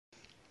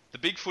The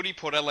Big Footy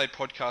Port Adelaide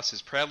podcast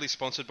is proudly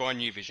sponsored by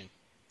New Vision.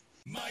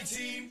 My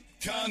team,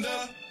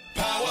 Conda,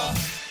 power.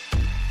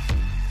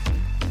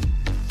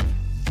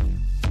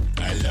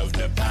 I love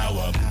the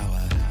power.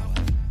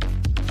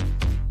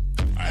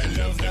 I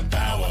love the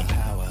power.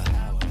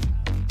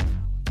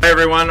 Hey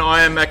everyone,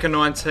 I am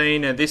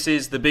Macca19 and this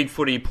is the Big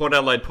Footy Port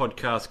Adelaide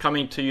podcast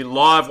coming to you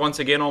live once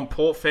again on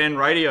Port Fan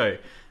Radio,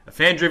 a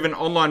fan-driven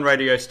online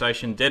radio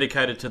station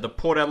dedicated to the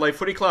Port Adelaide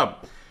Footy Club.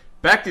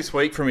 Back this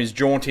week from his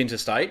jaunt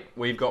interstate,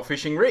 we've got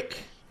Fishing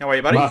Rick. How are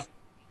you, buddy?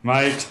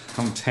 Mate,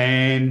 I'm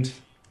tanned,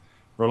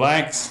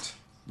 relaxed,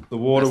 the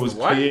water was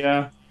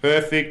clear,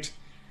 perfect,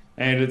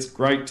 and it's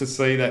great to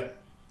see that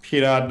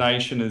Pittard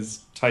Nation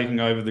is taking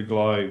over the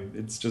globe.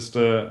 It's just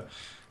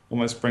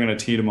almost bringing a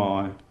tear to my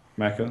eye,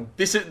 Macca.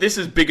 This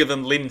is bigger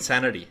than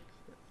Linsanity,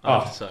 I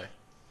have to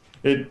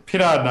say.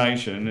 Pittard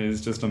Nation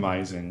is just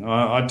amazing.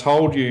 I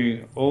told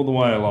you all the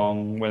way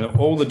along, when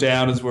all the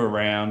doubters were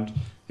around,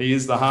 he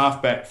is the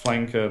halfback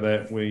flanker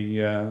that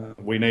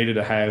we needed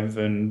to have,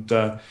 and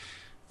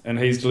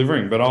he's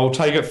delivering. But I'll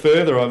take it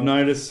further. I've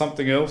noticed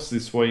something else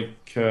this week,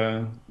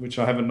 which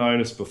I haven't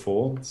noticed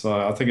before.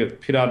 So I think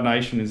Pittard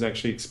Nation is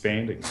actually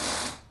expanding.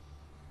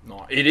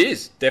 No, it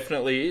is.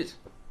 Definitely is.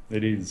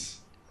 It is.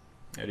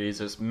 It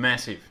is. It's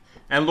massive.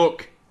 And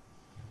look,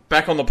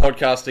 back on the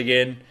podcast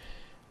again.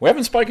 We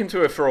haven't spoken to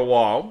her for a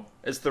while.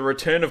 It's the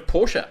return of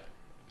Portia.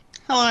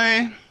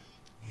 Hello.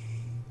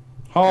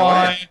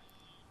 Hi.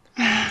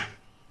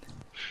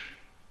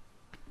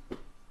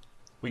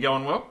 We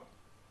going well?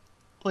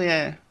 Well,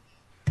 yeah.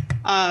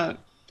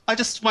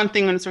 One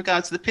thing as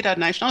regards to the Pittard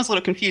Nation, I was a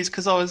little confused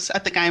because I was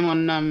at the game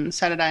on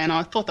Saturday and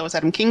I thought that was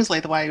Adam Kingsley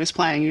the way he was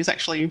playing. He was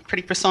actually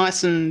pretty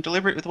precise and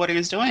deliberate with what he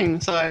was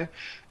doing. So,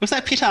 was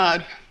that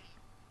Pittard?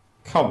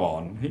 Come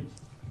on.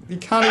 He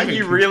can't Are even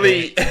you compare.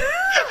 really...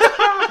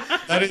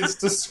 That is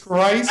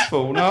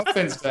disgraceful. No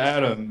offence to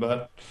Adam,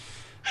 but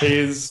he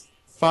is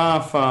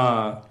far,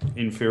 far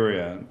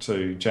inferior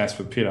to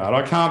Jasper Pittard.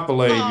 I can't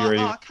believe you're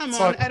even... Oh, come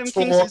on. Adam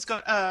Kingsley's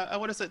got,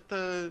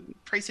 the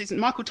pre-season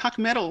Michael Tuck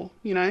medal.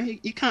 You know,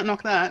 you can't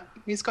knock that.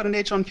 He's got an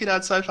edge on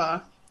Pittard so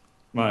far.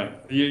 Mate,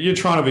 you're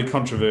trying to be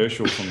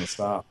controversial from the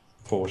start,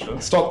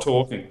 Portia. Stop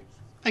talking.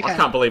 Okay. I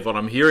can't believe what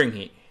I'm hearing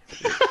here.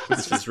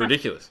 This is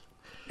ridiculous.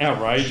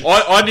 Outrageous.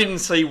 I didn't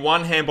see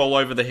one handball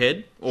over the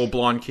head or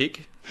blind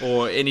kick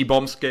or any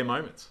bomb scare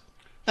moments.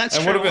 That's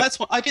And true. what about- That's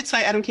what I did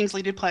say. Adam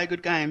Kingsley did play a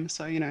good game,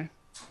 so you know.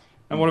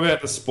 And what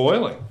about the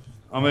spoiling?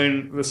 I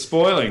mean, the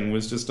spoiling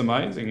was just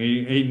amazing.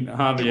 He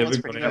hardly It ever was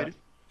got pretty good.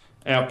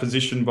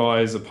 out-positioned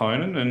by his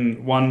opponent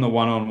and won the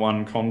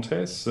one-on-one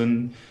contests,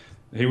 and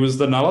he was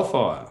the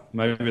nullifier.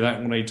 Maybe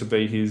that will need to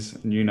be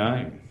his new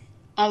name.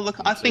 Oh, look,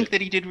 I think that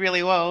he did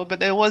really well, but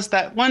there was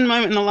that one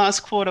moment in the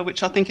last quarter,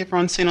 which I think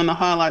everyone's seen on the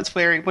highlights,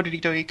 where what did he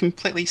do? He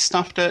completely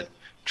stuffed it,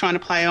 trying to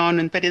play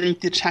on, but he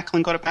did tackle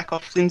and got it back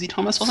off Lindsay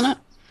Thomas, wasn't it?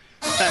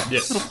 That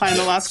little play in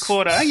the last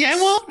quarter. Yeah,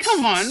 well,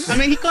 come on. I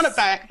mean, he got it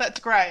back. That's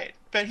great.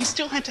 But he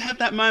still had to have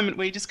that moment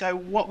where you just go,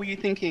 what were you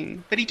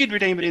thinking? But he did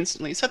redeem it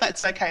instantly, so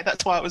that's okay.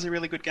 That's why it was a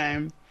really good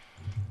game.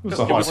 It was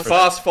a It was high-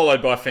 fast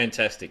followed by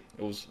fantastic.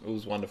 It was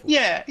wonderful.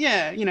 Yeah,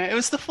 you know, it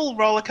was the full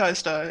roller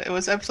coaster. It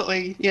was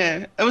absolutely,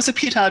 it was a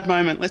Pittard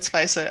moment, let's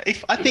face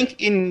it. I think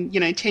in,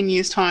 10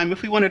 years' time,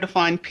 if we wanted to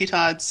find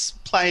Pittard's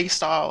play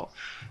style,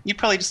 you'd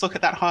probably just look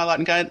at that highlight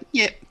and go,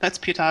 yeah, that's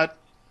Pittard,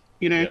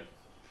 Yeah.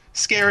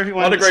 Scare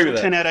everyone, I'd but agree still with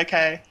that. turn out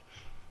okay.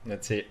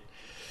 That's it.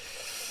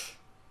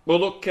 Well,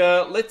 look,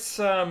 let's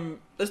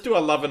do a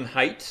love and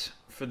hate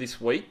for this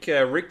week.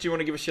 Rick, do you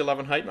want to give us your love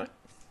and hate, mate?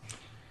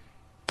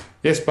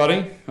 Yes,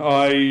 buddy.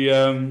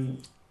 I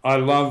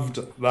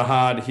loved the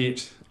hard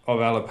hit of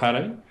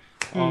Alipati.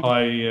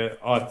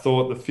 I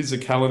thought the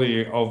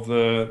physicality of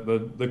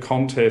the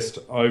contest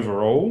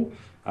overall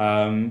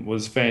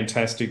was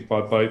fantastic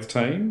by both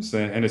teams,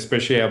 and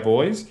especially our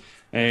boys.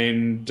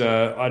 And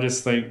I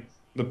just think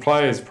the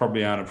players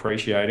probably aren't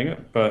appreciating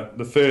it, but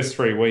the first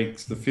 3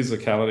 weeks, the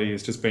physicality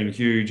has just been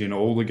huge in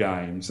all the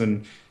games.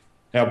 And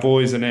our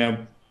boys are now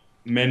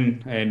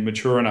men and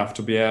mature enough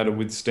to be able to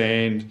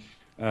withstand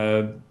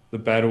the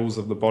battles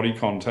of the body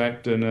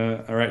contact and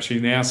are actually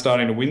now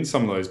starting to win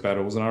some of those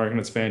battles, and I reckon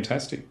it's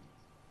fantastic.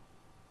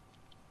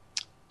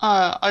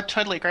 I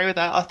totally agree with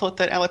that. I thought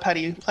that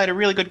Alipati played a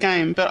really good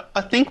game, but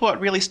I think what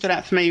really stood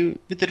out for me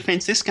with the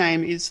defence this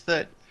game is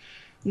that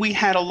we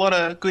had a lot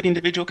of good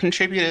individual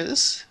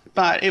contributors,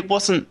 but there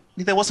wasn't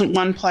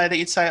one player that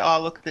you'd say, oh,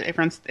 look, that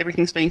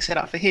everything's being set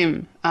up for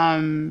him.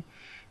 And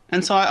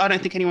so I don't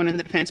think anyone in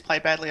the defence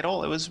played badly at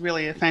all. It was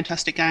really a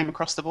fantastic game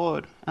across the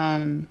board.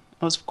 I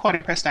was quite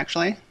impressed,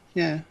 actually.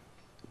 Yeah.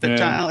 But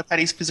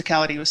Alipati's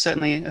physicality was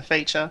certainly a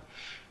feature.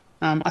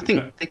 I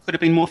think there could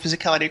have been more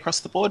physicality across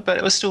the board, but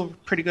it was still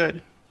pretty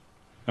good.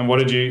 And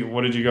what did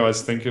you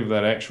guys think of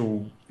that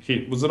actual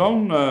hit? Was it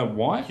on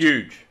White?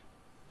 Huge.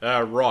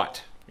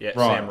 Right. Yeah,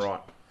 Right. Sam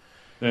Wright.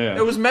 Yeah.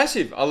 It was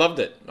massive. I loved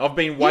it. I've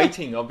been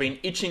waiting. I've been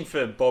itching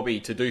for Bobby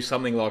to do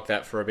something like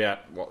that for about,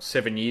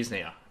 7 years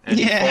now. And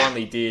he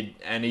finally did,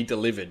 and he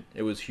delivered.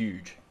 It was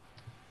huge.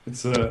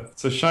 It's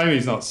a shame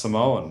he's not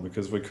Samoan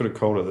because we could have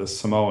called it the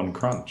Samoan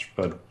Crunch.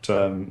 But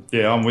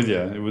yeah, I'm with you.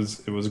 It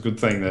was a good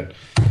thing that,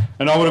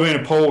 and I would have been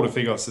appalled if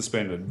he got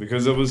suspended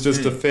because it was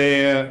just a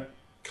fair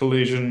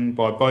collision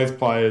by both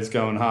players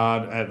going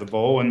hard at the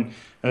ball, and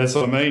that's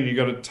what I mean. You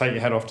got to take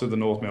your hat off to the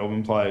North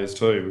Melbourne players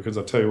too, because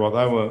I tell you what,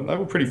 they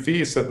were pretty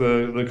fierce at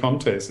the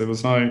contest. There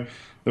was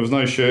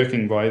no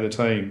shirking by either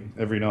team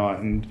every night,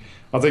 and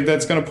I think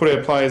that's going to put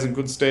our players in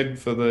good stead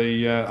for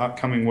the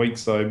upcoming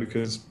weeks though,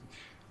 because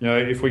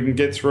if we can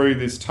get through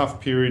this tough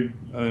period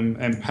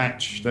and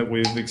patch that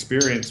we've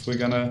experienced, we're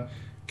going to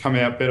come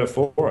out better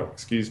for it.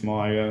 Excuse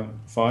my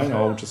phone.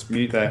 I'll just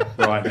mute that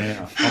right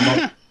now.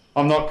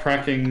 I'm not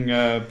cracking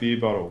beer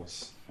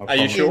bottles. Are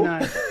you sure?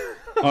 No.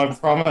 I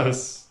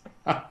promise.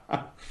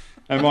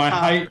 And my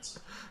hate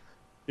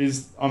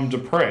is I'm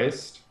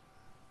depressed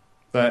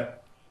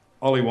that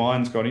Ollie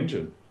Wines got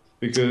injured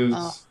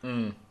because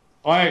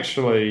I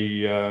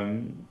actually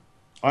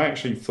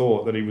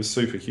thought that he was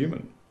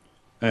superhuman.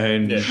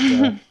 And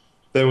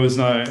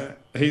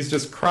he's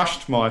just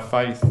crushed my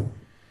faith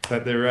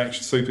that there are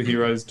actually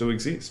superheroes do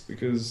exist,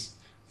 because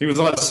he was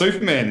like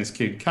Superman, this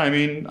kid. Came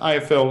in,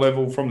 AFL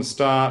level from the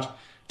start,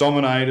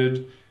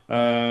 dominated,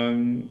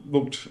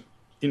 looked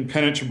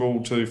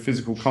impenetrable to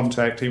physical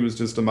contact. He was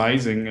just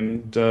amazing,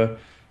 and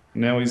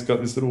now he's got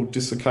this little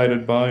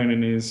dislocated bone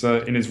in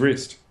his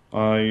wrist.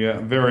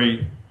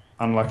 Very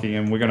unlucky,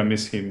 and we're going to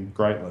miss him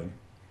greatly.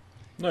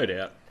 No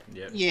doubt.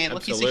 Yeah,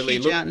 look, absolutely.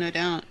 he's a huge out, no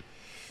doubt.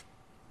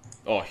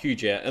 Oh,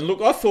 huge out. And look,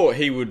 I thought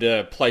he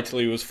would play till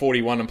he was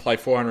 41 and play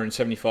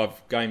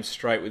 475 games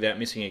straight without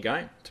missing a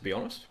game, to be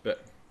honest.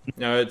 But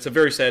no, it's a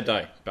very sad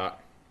day. But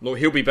look,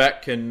 he'll be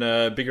back and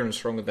bigger and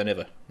stronger than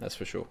ever. That's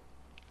for sure.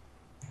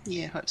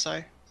 Yeah, hope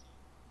so.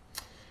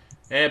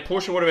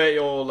 Portia, what about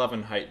your love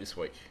and hate this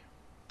week?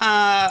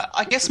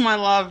 I guess my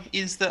love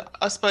is that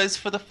I suppose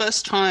for the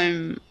first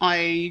time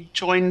I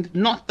joined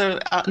not the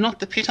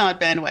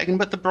Pittard bandwagon,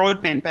 but the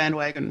Broadbent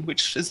bandwagon,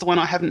 which is the one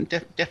I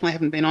definitely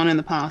haven't been on in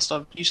the past.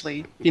 I've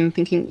usually been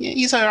thinking, yeah,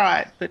 he's all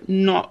right, but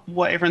not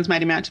what everyone's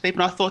made him out to be.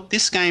 But I thought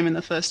this game in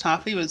the first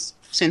half, he was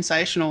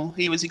sensational.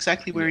 He was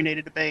exactly where he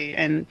needed to be.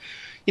 And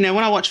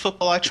when I watch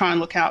football, I try and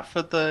look out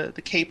for the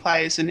key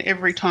players. And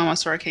every time I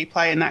saw a key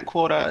player in that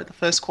quarter, the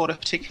first quarter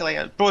particularly,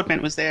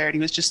 Broadbent was there, and he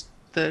was just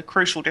the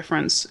crucial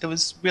difference. It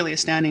was really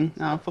astounding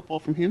football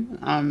from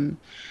him.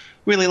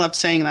 Really loved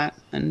seeing that.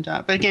 And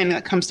but again,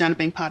 that comes down to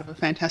being part of a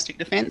fantastic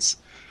defence.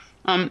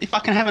 If I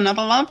can have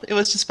another love, it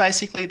was just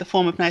basically the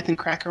form of Nathan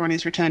Cracker on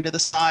his return to the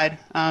side.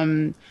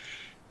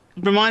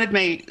 Reminded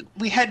me,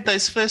 we had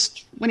those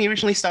when he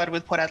originally started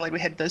with Port Adelaide, we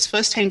had those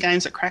first 10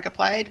 games that Cracker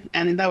played,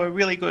 and they were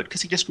really good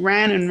because he just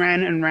ran and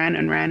ran and ran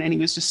and ran, and he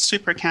was just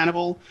super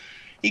accountable.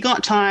 He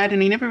got tired,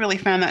 and he never really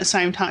found that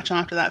same touch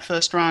after that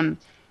first run.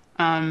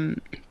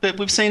 But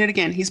we've seen it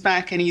again. He's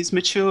back and he's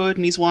matured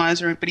and he's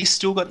wiser, but he's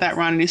still got that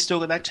run and he's still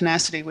got that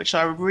tenacity, which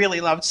I really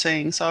loved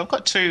seeing. So I've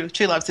got two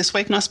loves this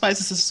week, and I suppose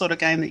this is the sort of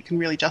game that you can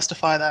really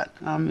justify that.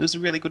 It was a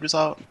really good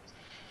result.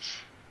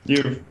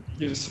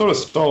 You sort of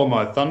stole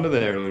my thunder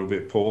there a little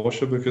bit,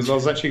 Portia, because I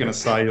was actually going to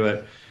say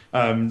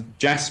that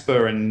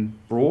Jasper and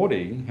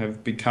Broady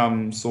have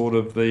become sort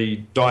of the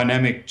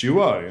dynamic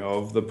duo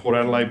of the Port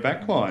Adelaide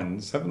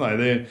backlines, haven't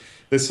they?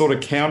 They're sort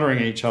of countering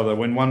each other.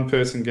 When one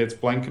person gets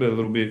blanketed a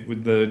little bit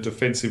with the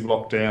defensive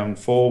lockdown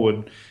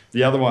forward,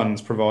 the other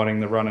one's providing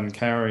the run and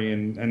carry,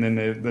 and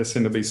then they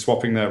seem to be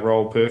swapping that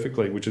role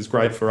perfectly, which is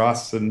great for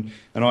us. And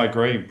I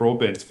agree,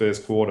 Broadbent's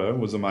first quarter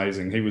was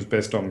amazing. He was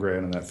best on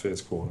ground in that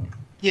first quarter.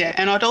 Yeah,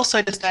 and I'd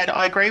also just add,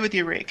 I agree with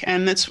you, Rick,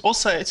 and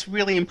it's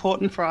really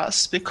important for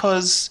us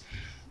because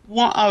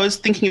what I was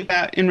thinking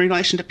about in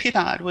relation to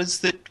Pittard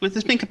was that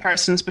there's been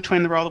comparisons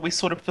between the role that we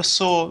sort of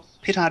foresaw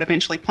Pittard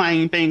eventually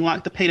playing being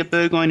like the Peter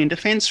Burgoyne in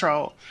defence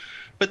role.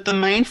 But the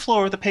main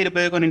flaw of the Peter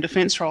Burgoyne in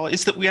defence role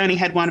is that we only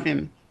had one of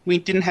him. We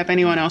didn't have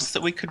anyone else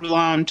that we could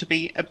rely on to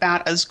be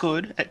about as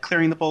good at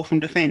clearing the ball from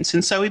defence.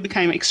 And so we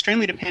became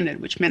extremely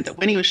dependent, which meant that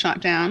when he was shut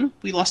down,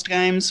 we lost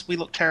games, we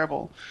looked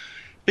terrible.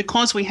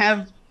 Because we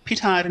have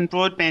Pittard and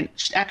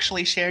Broadbent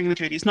actually sharing the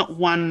duties, not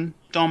one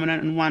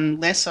dominant and one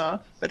lesser,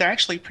 but they're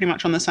actually pretty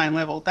much on the same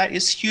level. That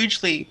is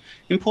hugely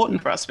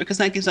important for us because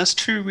that gives us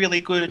two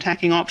really good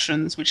attacking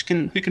options who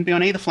can be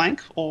on either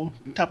flank or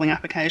doubling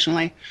up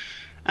occasionally,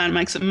 and it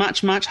makes it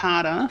much, much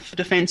harder for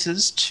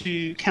defences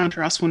to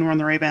counter us when we're on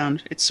the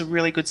rebound. It's a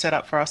really good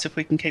setup for us if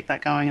we can keep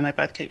that going and they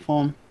both keep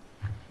form.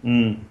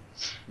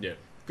 Yeah,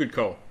 good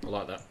call. I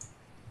like that.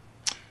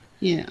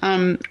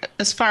 Yeah.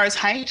 As far as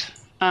hate,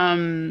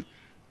 I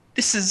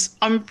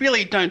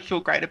really don't feel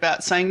great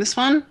about saying this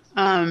one,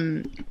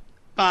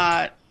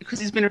 but because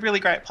he's been a really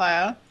great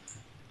player.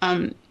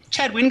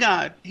 Chad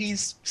Wingard,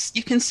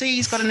 you can see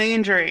he's got a knee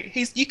injury.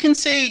 You can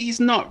see he's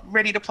not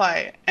ready to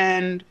play,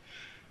 and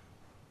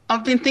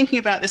I've been thinking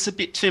about this a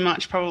bit too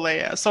much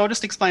probably, so I'll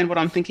just explain what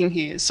I'm thinking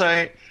here.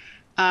 So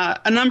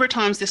a number of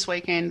times this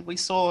weekend we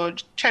saw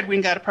Chad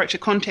Wingard approach a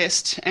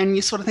contest and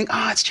you sort of think,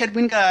 it's Chad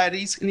Wingard,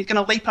 he's going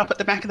to leap up at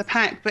the back of the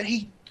pack, but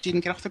he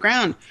didn't get off the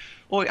ground.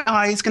 Or,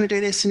 he's going to do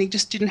this, and he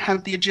just didn't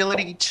have the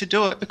agility to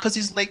do it because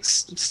his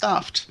legs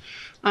stuffed.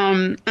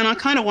 And I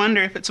kind of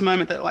wonder if it's a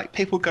moment that like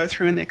people go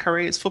through in their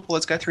careers,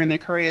 footballers go through in their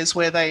careers,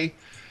 where they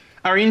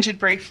are injured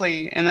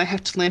briefly and they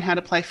have to learn how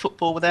to play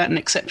football without an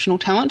exceptional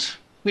talent,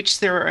 which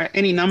there are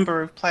any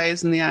number of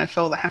players in the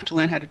AFL that have to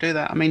learn how to do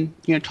that. I mean,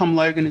 Tom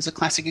Logan is a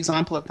classic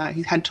example of that.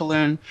 He had to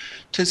learn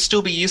to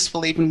still be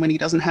useful even when he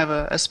doesn't have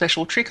a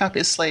special trick up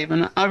his sleeve.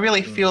 And I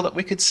really feel that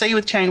we could see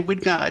with Chad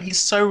Wingard, he's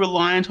so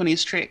reliant on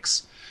his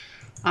tricks.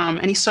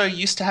 And he's so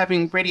used to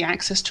having ready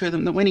access to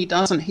them that when he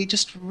doesn't, he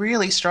just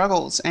really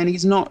struggles, and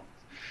he's not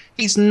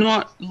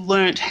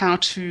learnt how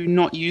to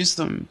not use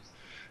them.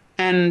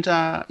 And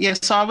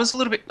so I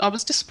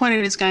was disappointed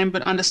in his game,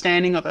 but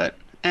understanding of it.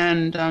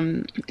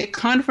 And it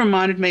kind of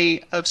reminded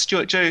me of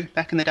Stuart Dew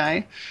back in the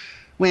day,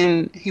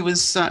 when he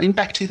was in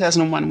back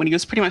 2001, when he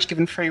was pretty much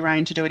given free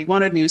rein to do what he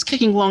wanted, and he was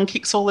kicking long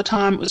kicks all the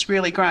time. It was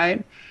really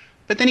great.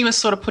 But then he was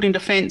sort of put in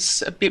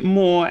defence a bit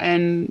more,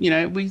 and,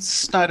 we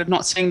started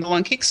not seeing the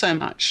long kick so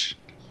much.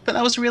 But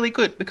that was really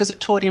good because it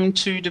taught him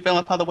to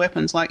develop other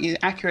weapons like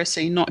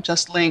accuracy, not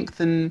just length,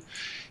 and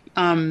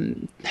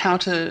how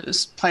to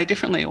play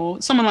differently.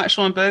 Or someone like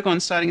Sean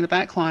Burgon starting the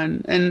back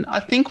line. And I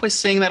think we're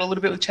seeing that a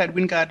little bit with Chad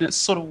Wingard, and it's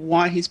sort of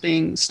why he's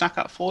being stuck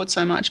up forward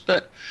so much.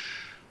 But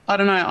I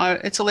don't know,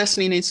 it's a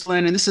lesson he needs to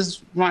learn, and this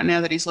is right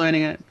now that he's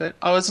learning it. But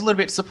I was a little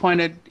bit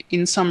disappointed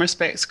in some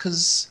respects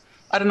because,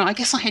 I don't know, I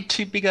guess I had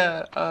too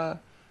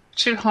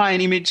high an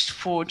image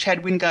for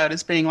Chad Wingard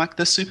as being like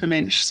the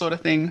supermensch sort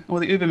of thing, or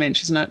the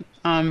ubermensch, isn't it?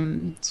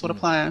 Sort of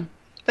player.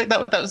 I think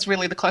that was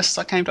really the closest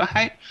I came to a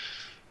hate,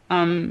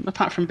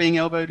 apart from being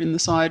elbowed in the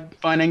side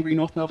by an angry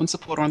North Melbourne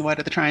supporter on the way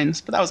to the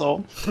trains. But that was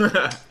all.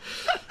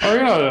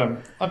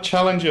 I'd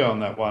challenge you on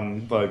that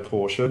one, though,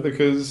 Portia,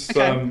 because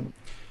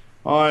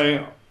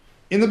Okay.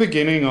 in the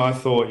beginning I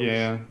thought,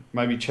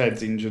 maybe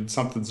Chad's injured,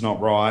 something's not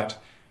right.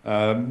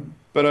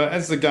 But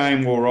as the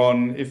game wore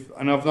on,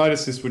 and I've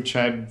noticed this with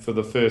Chad for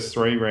the first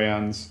 3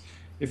 rounds,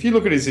 if you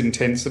look at his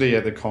intensity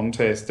at the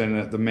contest and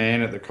at the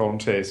man at the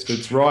contest,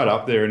 it's right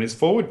up there, and his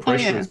forward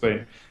pressure has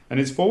been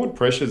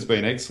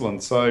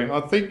excellent. So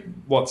I think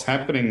what's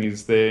happening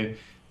is they're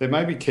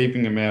maybe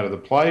keeping him out of the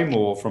play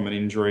more from an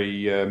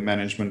injury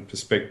management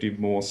perspective,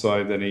 more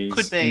so than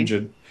he's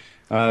injured.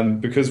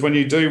 Because when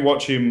you do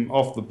watch him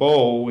off the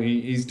ball,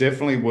 he's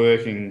definitely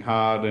working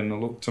hard,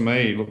 and to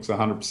me, he looks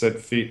 100%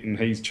 fit, and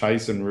he's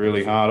chasing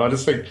really hard. I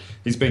just think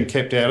he's been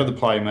kept out of the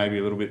play maybe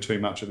a little bit too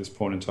much at this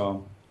point in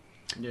time.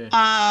 Yeah.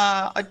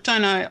 I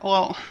don't know.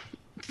 Well,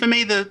 for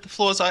me, the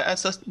flaws are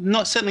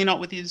certainly not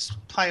with his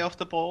play off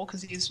the ball,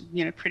 because he's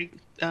pretty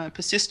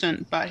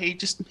persistent, but he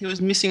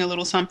was missing a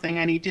little something,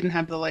 and he didn't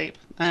have the leap.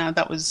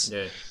 That was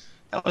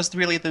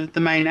really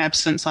the main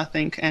absence, I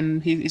think,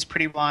 and he's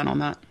pretty reliant on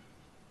that.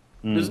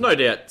 There's no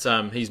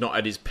doubt he's not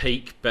at his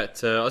peak,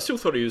 but I still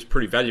thought he was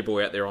pretty valuable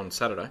out there on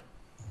Saturday.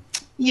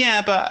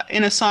 Yeah, but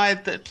in a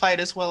side that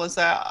played as well as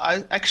that,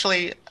 I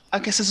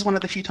guess this is one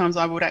of the few times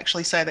I would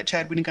actually say that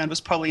Chad Wingard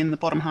was probably in the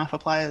bottom half of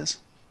players.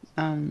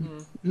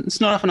 It's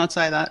not often I'd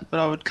say that, but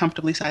I would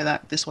comfortably say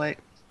that this week.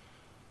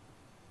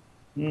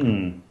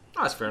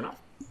 That's fair enough.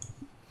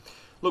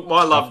 Look,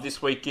 my love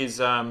this week is,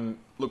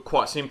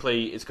 quite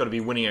simply, it's got to be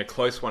winning a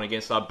close one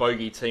against our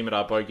bogey team at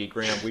our bogey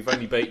ground. We've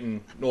only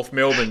beaten North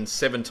Melbourne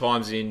 7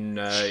 times in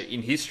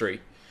history.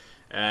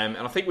 And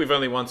I think we've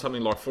only won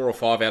something like 4 or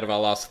 5 out of our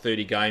last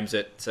 30 games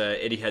at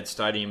Etihad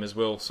Stadium as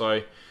well. So,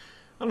 I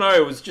don't know,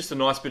 it was just a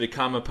nice bit of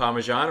karma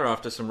parmigiana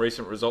after some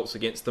recent results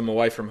against them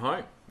away from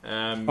home.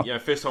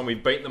 First time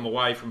we've beaten them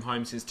away from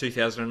home since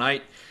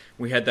 2008.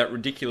 We had that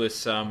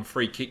ridiculous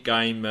free kick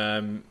game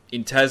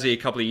in Tassie a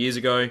couple of years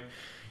ago.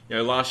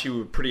 Last year we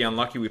were pretty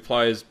unlucky with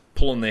players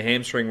pulling their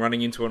hamstring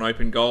running into an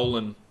open goal,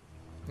 and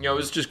it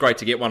was just great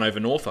to get one over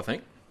North, I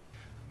think.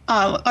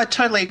 I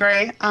totally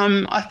agree.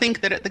 I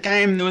think that at the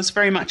game there was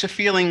very much a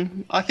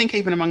feeling, I think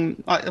even among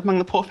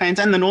the Port fans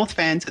and the North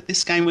fans, that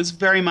this game was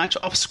very much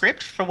off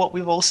script for what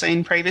we've all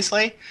seen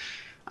previously.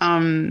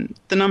 The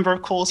number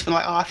of calls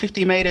for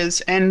 50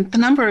 metres, and the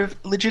number of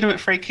legitimate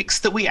free kicks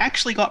that we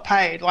actually got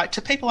paid. Like,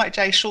 to people like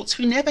Jay Schultz,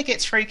 who never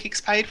gets free kicks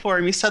paid for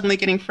him, he's suddenly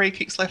getting free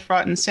kicks left,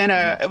 right and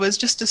centre. It was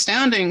just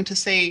astounding to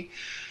see,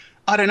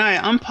 I don't know,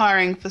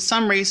 umpiring for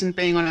some reason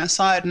being on our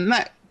side, and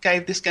that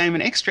gave this game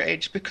an extra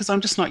edge because I'm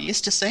just not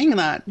used to seeing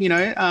that,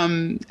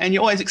 and you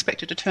always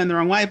expect it to turn the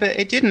wrong way, but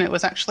it didn't. It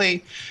was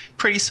actually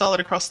pretty solid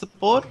across the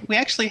board. We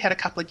actually had a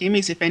couple of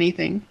gimmies, if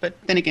anything, but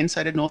then again,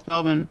 so did North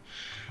Melbourne.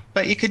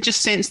 But you could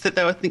just sense that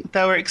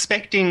they were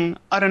expecting,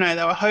 I don't know,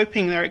 they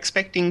were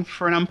expecting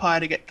for an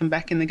umpire to get them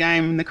back in the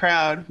game, in the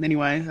crowd.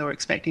 Anyway, they were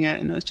expecting it,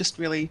 and it was just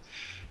really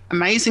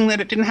amazing that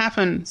it didn't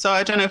happen. So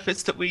I don't know if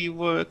it's that we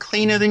were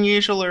cleaner than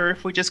usual or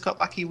if we just got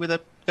lucky with a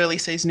early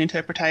season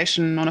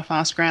interpretation on a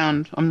fast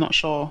ground. I'm not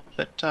sure.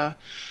 But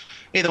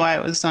either way,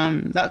 it was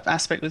that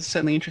aspect was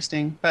certainly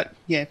interesting. But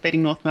yeah,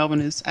 beating North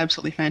Melbourne is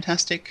absolutely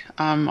fantastic.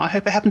 I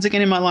hope it happens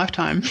again in my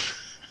lifetime.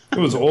 It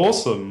was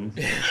awesome.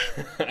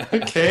 Who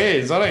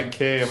cares? I don't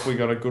care if we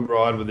got a good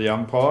ride with the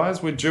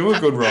umpires. We're due a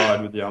good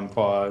ride with the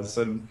umpires.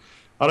 And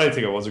I don't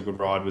think it was a good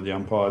ride with the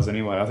umpires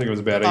anyway. I think it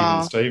was about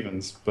even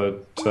Stevens,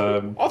 but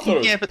I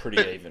thought it was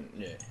pretty even.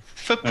 Yeah.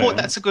 For Port,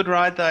 that's a good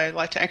ride though.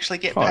 Like to actually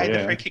get paid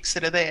the free kicks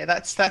that are there.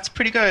 That's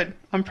pretty good.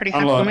 I'm pretty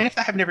happy. I mean, if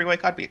they happen every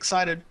week, I'd be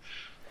excited.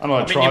 You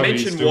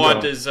mentioned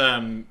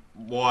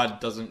why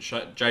doesn't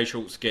Jay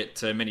Schultz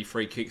get many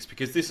free kicks?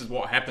 Because this is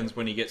what happens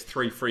when he gets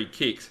 3 free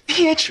kicks.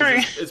 Yeah, true.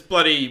 It's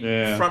bloody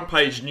front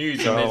page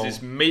news, and there's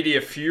this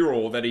media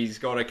furor that he's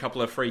got a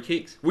couple of free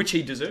kicks, which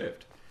he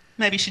deserved.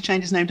 Maybe he should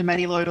change his name to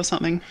Matty Lloyd or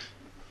something.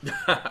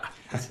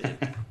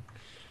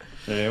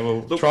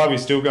 Well,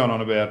 Tribe's still going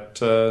on about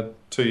 2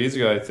 years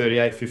ago,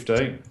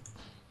 38-15.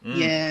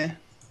 Yeah.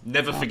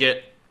 Never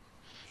forget.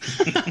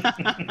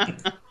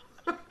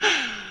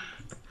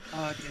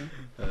 Oh,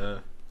 dear.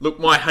 Look,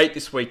 my hate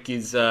this week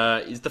is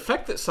the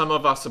fact that some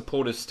of our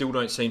supporters still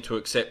don't seem to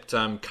accept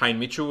Kane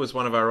Mitchell as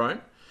one of our own.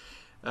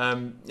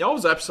 I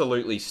was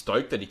absolutely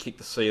stoked that he kicked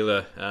the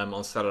sealer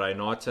on Saturday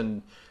night,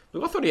 and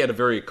look, I thought he had a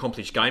very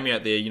accomplished game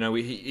out there. You know,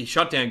 he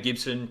shut down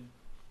Gibson.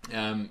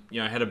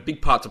 Had a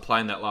big part to play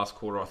in that last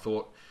quarter, I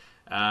thought.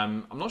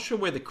 I'm not sure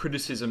where the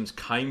criticisms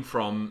came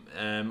from.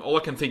 All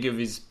I can think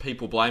of is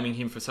people blaming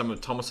him for some of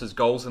Thomas's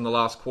goals in the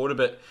last quarter,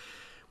 but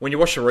when you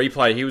watch the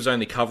replay, he was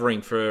only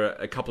covering for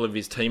a couple of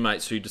his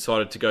teammates who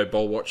decided to go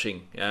ball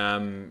watching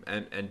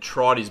and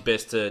tried his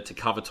best to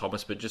cover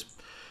Thomas, but just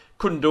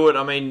couldn't do it.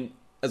 I mean,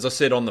 as I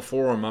said on the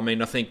forum,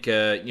 I think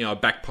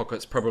back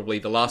pocket's probably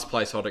the last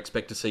place I'd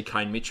expect to see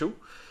Kane Mitchell.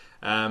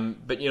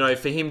 But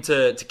for him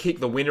to kick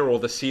the winner or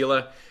the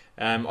sealer,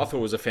 I thought it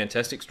was a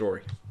fantastic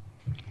story.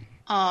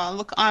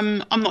 Look,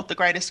 I'm not the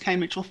greatest Kane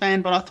Mitchell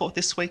fan, but I thought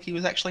this week he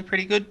was actually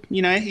pretty good.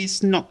 You know,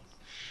 he's not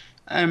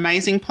an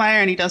amazing player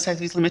and he does have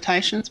his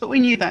limitations, but we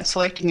knew that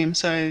selecting him,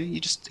 so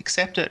you just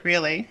accept it,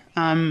 really.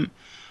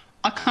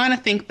 I kind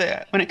of think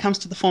that when it comes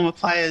to the former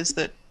players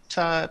that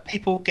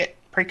people get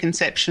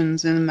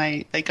preconceptions and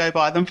they go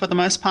by them for the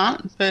most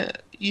part,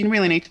 but you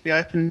really need to be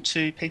open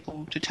to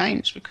people to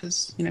change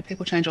because,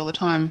 people change all the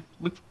time.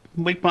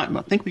 We might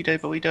not think we do,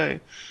 but we do.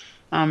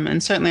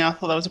 And certainly I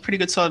thought that was a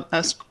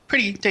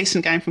pretty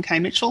decent game from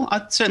Kane Mitchell.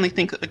 I certainly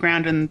think that the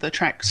ground and the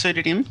track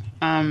suited him.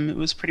 It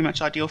was pretty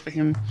much ideal for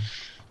him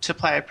to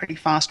play a pretty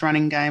fast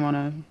running game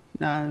on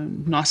a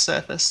nice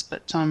surface.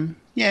 But for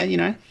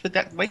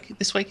that week,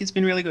 this week has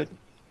been really good.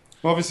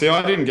 Well, obviously,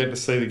 I didn't get to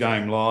see the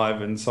game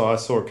live, and so I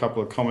saw a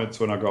couple of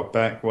comments when I got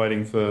back,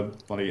 waiting for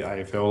bloody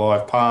AFL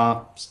Live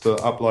Pass to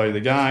upload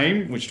the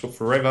game, which took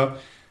forever.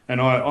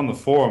 And on the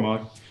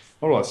forum,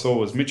 all I saw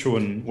was Mitchell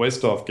and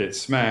Westhoff get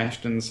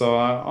smashed, and so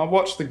I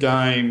watched the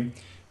game,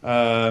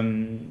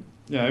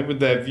 with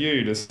that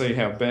view to see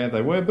how bad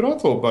they were. But I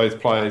thought both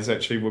players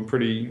actually were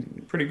pretty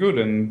good,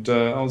 and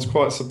I was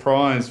quite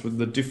surprised with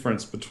the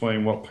difference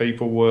between what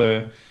people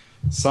were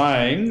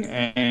saying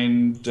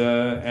and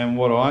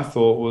what I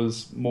thought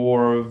was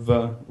more of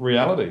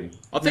reality.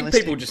 I think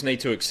people just need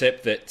to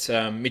accept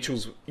that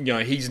Mitchell's,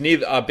 he's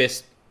near our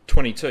best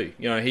 22.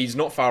 He's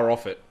not far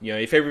off it.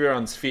 If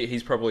everyone's fit,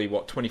 he's probably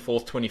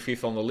 24th,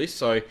 25th on the list.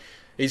 So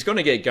he's going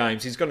to get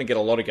games. He's going to get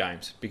a lot of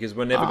games because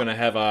we're never going to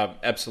have our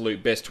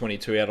absolute best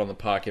 22 out on the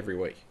park every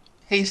week.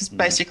 He's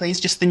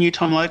just the new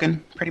Tom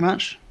Logan, pretty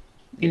much.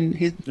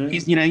 He's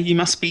you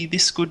must be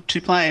this good to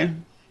play.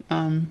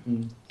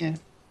 Yeah.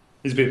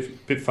 He's a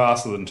bit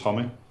faster than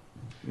Tommy.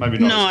 Maybe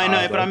not. No, I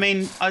know, but I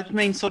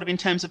mean, sort of in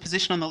terms of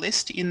position on the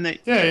list. In that,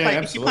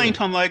 if you're playing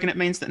Tom Logan, it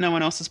means that no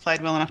one else has played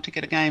well enough to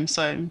get a game.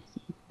 So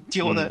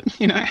deal with it.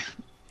 You know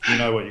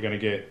what you're going to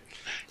get.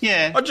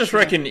 Yeah, I just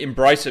reckon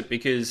embrace it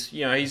because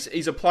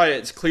he's a player.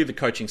 It's clear the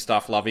coaching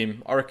staff love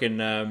him. I reckon.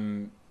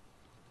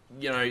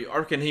 I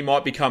reckon he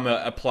might become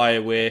a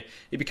player where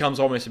he becomes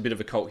almost a bit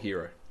of a cult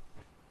hero.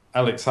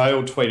 Alex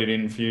Hale tweeted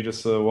in for you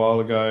just a while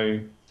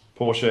ago,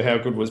 Portia, how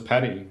good was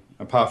Paddy?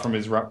 Apart from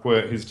his ruck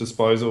work, his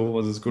disposal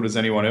was as good as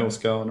anyone else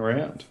going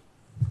around.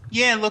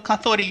 Yeah, look, I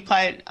thought he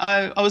played.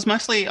 I was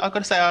mostly, I've got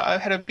to say, I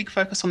had a big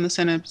focus on the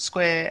centre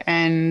square,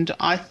 and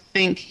I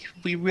think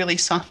we really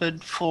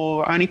suffered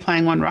for only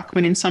playing one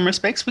ruckman in some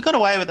respects. We got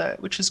away with it,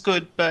 which is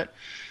good, but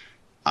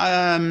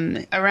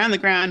around the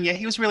ground,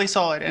 he was really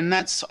solid, and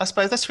I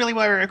suppose that's really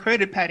why we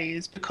recruited Paddy,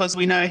 is because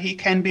we know he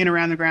can be an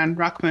around the ground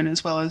ruckman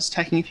as well as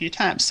taking a few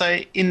taps. So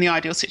in the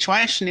ideal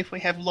situation, if we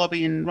have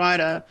Lobby and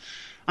Ryder,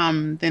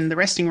 then the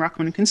resting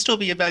ruckman can still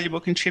be a valuable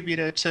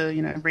contributor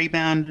to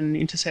rebound and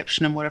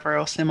interception and whatever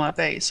else there might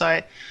be.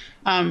 So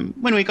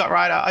when we got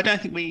Ryder, I don't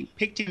think we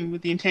picked him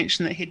with the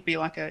intention that he'd be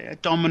like a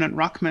dominant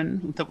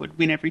ruckman that would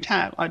win every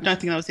tap. I don't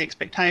think that was the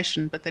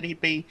expectation, but that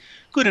he'd be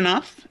good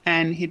enough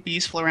and he'd be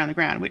useful around the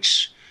ground,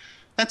 which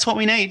that's what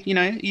we need.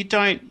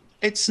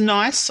 It's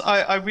nice.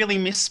 I really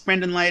miss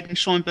Brendan Lade and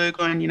Sean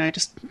Burgoyne,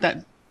 just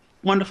that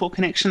wonderful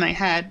connection they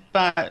had,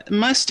 but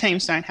most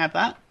teams don't have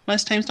that.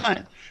 Most teams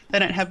don't. They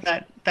don't have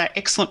that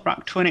excellent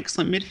ruck to an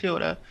excellent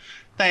midfielder.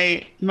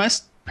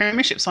 Most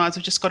premiership sides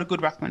have just got a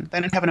good ruckman. They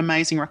don't have an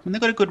amazing ruckman.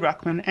 They've got a good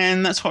ruckman,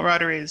 and that's what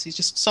Ryder is. He's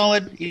just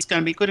solid. He's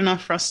going to be good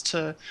enough for us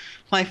to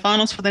play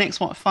finals for the next,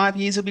 5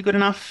 years. He'll be good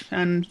enough,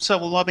 and so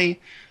will Lobby.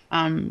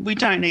 We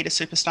don't need a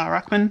superstar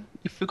ruckman.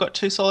 If we've got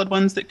two solid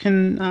ones that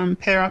can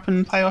pair up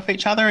and play off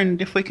each other,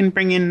 and if we can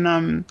bring in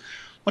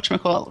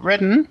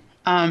Redden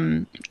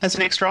as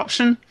an extra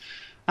option,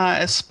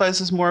 I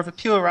suppose as more of a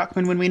pure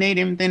ruckman when we need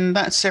him, then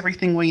that's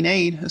everything we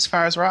need as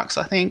far as rucks,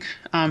 I think.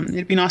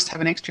 It'd be nice to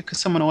have an extra because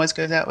someone always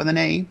goes out with a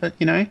knee, but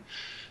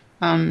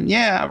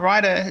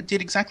Ryder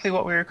did exactly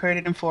what we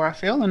recruited him for, I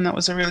feel, and that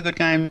was a really good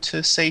game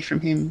to see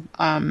from him.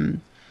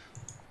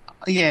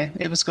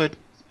 It was good.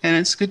 And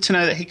it's good to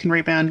know that he can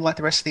rebound like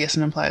the rest of the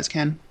Essendon players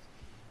can.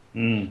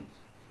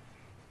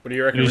 What do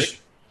you reckon, Rick?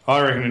 I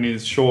reckon in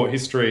his short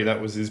history, that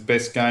was his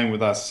best game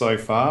with us so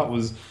far. It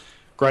was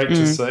great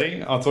to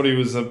see. I thought he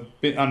was a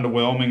bit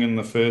underwhelming in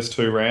the first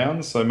two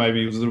rounds, so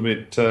maybe he was a little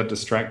bit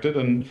distracted.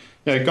 And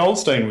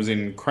Goldstein was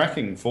in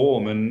cracking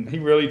form, and he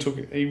really took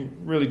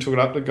it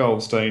up to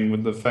Goldstein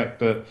with the fact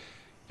that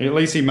at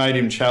least he made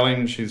him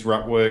challenge his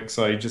ruck work,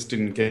 so he just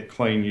didn't get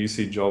clean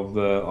usage of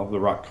the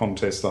ruck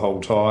contest the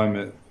whole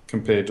time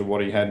compared to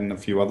what he had in a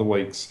few other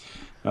weeks.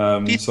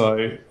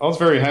 So I was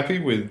very happy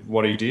with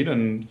what he did,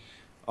 and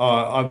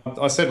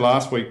I said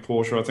last week,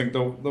 Portia, I think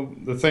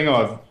the thing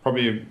I've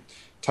probably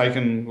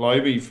taken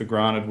Lobe for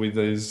granted with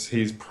is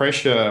his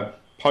pressure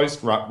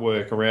post-ruck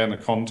work around the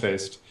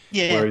contest,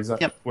 where he's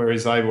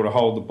able to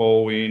hold the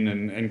ball in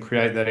and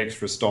create that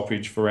extra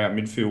stoppage for our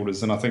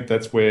midfielders. And I think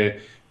that's where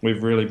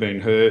we've really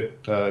been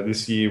hurt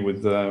this year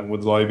with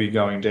Lobe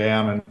going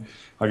down. And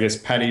I guess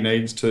Paddy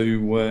needs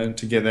to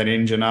get that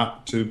engine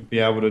up to be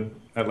able to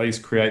at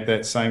least create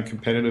that same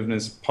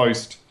competitiveness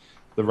post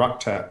the ruck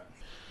tap.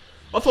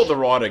 I thought the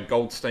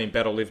Ryder-Goldstein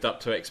battle lived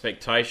up to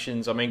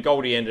expectations. I mean,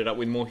 Goldie ended up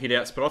with more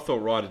hit-outs, but I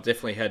thought Ryder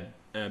definitely had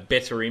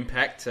better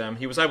impact.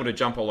 He was able to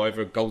jump all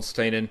over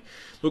Goldstein, and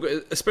look,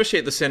 especially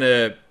at the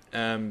centre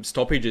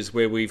stoppages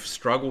where we've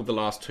struggled the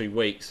last 2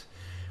 weeks,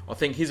 I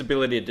think his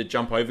ability to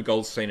jump over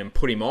Goldstein and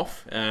put him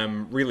off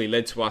really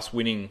led to us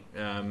winning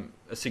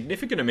a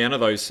significant amount of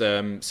those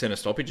centre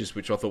stoppages,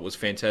 which I thought was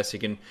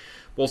fantastic. And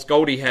whilst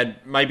Goldie had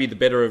maybe the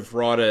better of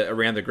Ryder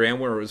around the ground,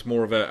 where it was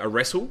more of a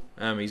wrestle,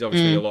 he's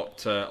obviously a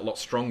lot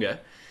stronger.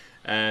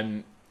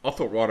 I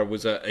thought Ryder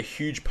was a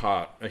huge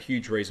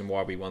reason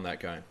why we won that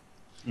game.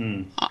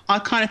 I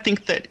kind of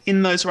think that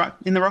in the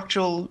ruck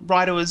duel,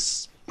 Ryder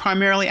was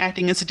primarily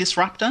acting as a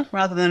disruptor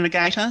rather than a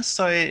negator,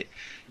 so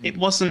it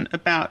wasn't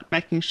about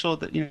making sure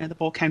that the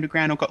ball came to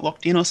ground or got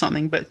locked in or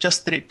something, but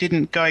just that it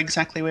didn't go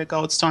exactly where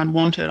Goldstein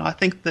wanted. I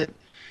think that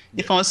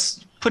if I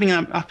was putting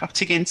him up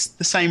against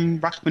the same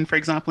ruckman, for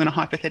example, in a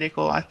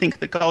hypothetical, I think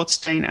that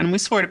Goldstein, and we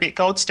saw it a bit,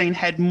 Goldstein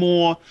had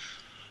more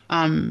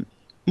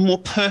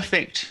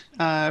perfect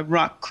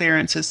ruck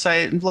clearances. So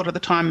a lot of the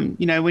time,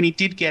 when he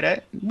did get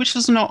it, which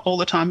was not all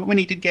the time, but when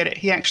he did get it,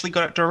 he actually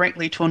got it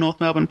directly to a North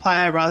Melbourne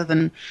player rather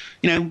than,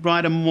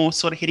 Ryder more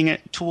sort of hitting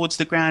it towards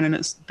the ground and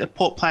it's the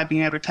Port player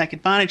being able to take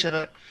advantage of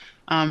it.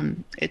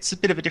 It's a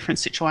bit of a different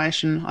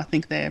situation, I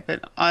think, there.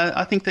 But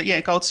I think that,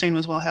 Goldstein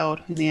was well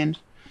held in the end.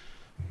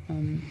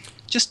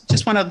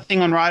 Just one other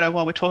thing on Ryder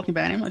while we're talking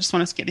about him. I just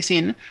want to get this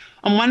in.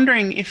 I'm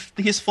wondering if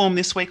his form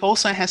this week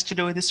also has to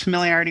do with his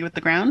familiarity with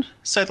the ground.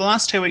 So the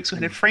last 2 weeks we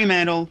had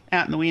Fremantle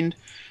out in the wind,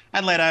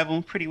 Adelaide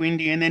Oval, pretty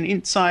windy, and then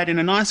inside in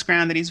a nice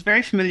ground that he's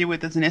very familiar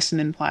with as an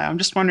Essendon player. I'm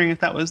just wondering if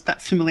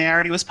that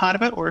familiarity was part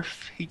of it, or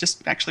if he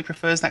just actually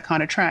prefers that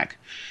kind of track.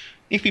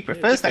 If he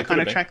prefers that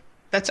kind of track,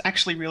 that's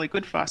actually really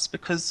good for us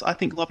because I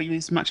think Lobby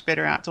is much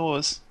better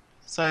outdoors.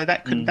 So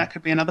that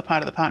could be another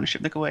part of the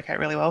partnership that could work out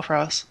really well for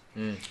us.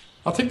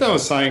 I think they were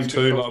saying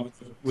too, like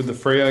with the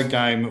Freo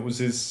game, it was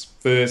his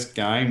first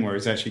game where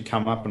he's actually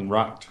come up and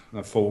rucked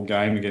a full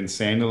game against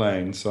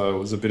Sandilands. So it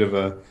was a bit of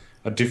a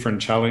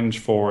different challenge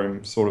for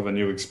him, sort of a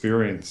new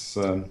experience.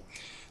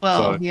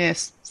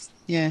 Yes,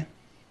 yeah.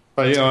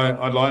 But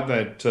I like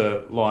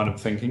that line of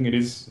thinking. It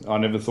is. I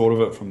never thought of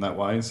it from that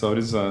way. So it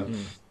is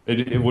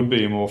it would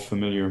be a more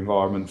familiar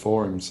environment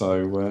for him.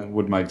 So it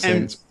would make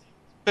sense.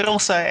 But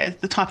also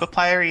the type of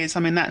player he is. I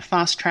mean, that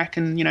fast track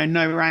and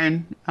no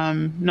rain,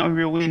 no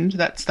real wind.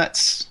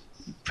 That's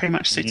pretty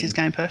much suits his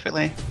game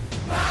perfectly.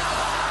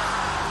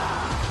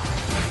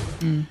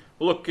 Well,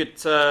 look,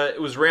 it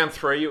was round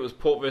 3. It was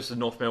Port versus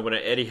North Melbourne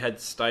at Etihad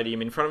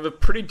Stadium in front of a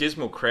pretty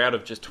dismal crowd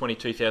of just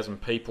 22,000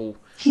 people.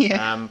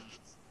 Yeah.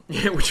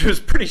 Which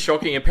was pretty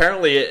shocking.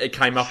 Apparently, it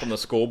came up on the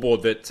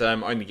scoreboard that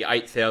only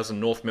 8,000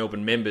 North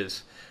Melbourne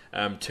members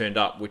turned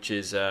up, which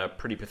is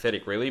pretty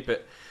pathetic, really.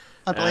 But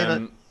I believe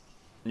it.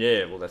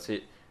 Yeah, well, that's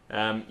it.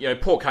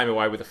 Port came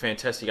away with a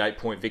fantastic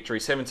 8-point victory,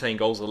 17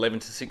 goals, 11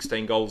 to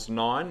 16 goals,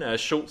 9.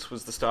 Schultz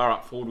was the star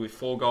up forward with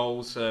 4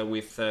 goals,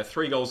 with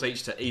 3 goals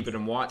each to Ebert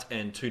and White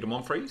and 2 to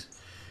Monfries.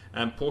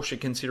 Portia,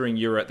 considering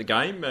you were at the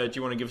game, do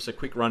you want to give us a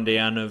quick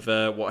rundown of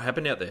what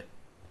happened out there?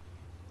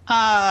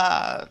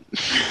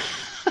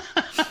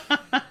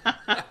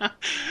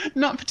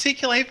 Not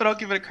particularly, but I'll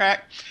give it a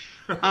crack.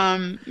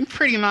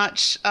 Pretty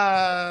much...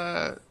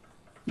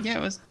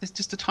 it's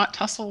just a tight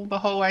tussle the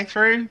whole way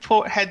through.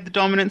 Port had the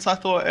dominance, I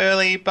thought,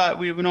 early, but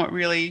we were not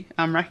really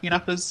racking it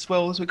up as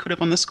well as we could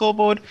have on the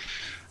scoreboard.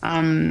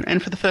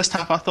 And for the first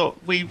half, I thought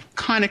we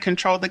kind of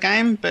controlled the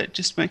game, but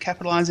just weren't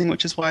capitalising,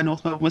 which is why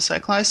North Melbourne was so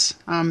close.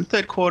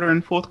 Third quarter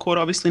and fourth quarter,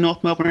 obviously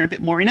North Melbourne were a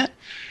bit more in it.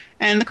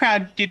 And the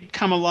crowd did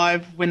come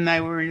alive when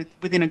they were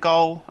within a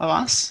goal of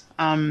us.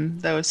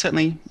 They were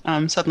certainly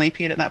suddenly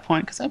appeared at that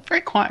point because they're a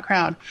very quiet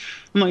crowd.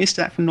 I'm not used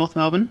to that from North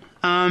Melbourne.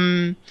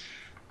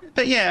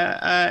 But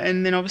yeah,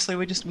 and then obviously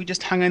we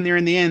just hung in there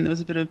in the end. There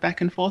was a bit of back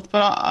and forth, but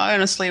I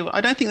honestly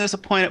don't think there was a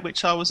point at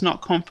which I was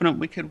not confident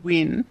we could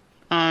win.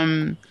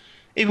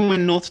 Even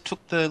when North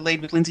took the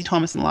lead with Lindsay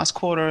Thomas in the last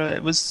quarter,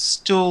 it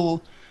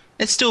still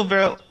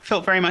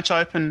felt very much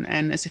open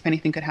and as if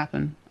anything could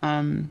happen.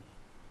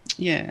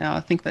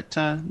 I think that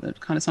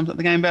kind of sums up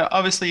the game. But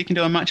obviously, you can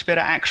do a much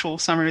better actual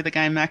summary of the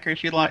game, Macca,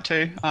 if you'd like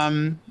to.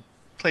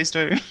 Please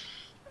do.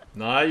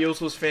 No, yours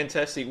was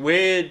fantastic.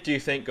 Where do you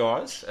think,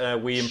 guys,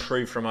 we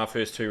improved from our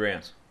first 2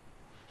 rounds?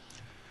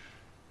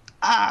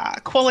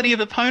 Quality of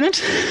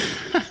opponent.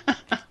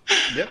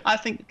 Yep. I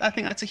think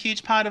that's a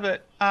huge part of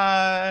it.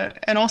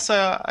 And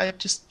also, I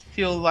just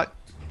feel like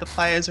the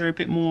players are a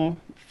bit more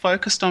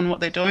focused on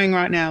what they're doing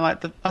right now.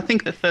 I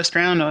think the first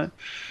round,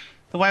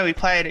 the way we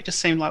played, it just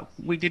seemed like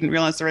we didn't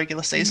realise the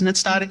regular season had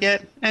started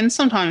yet. And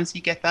sometimes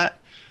you get that.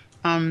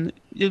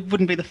 It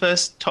wouldn't be the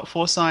first top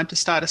 4 side to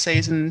start a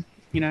season,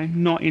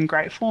 not in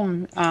great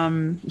form,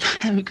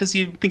 because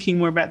you're thinking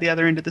more about the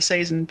other end of the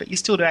season, but you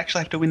still do actually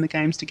have to win the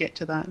games to get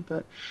to that.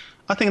 But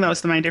I think that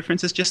was the main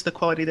difference, is just the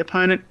quality of the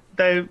opponent.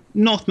 Though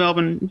North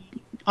Melbourne,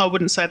 I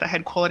wouldn't say they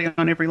had quality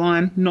on every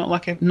line, not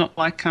like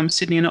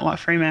Sydney, not like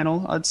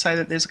Fremantle. I'd say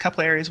that there's a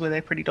couple of areas where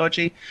they're pretty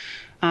dodgy.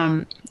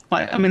 They're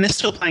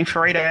still playing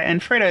Ferrito,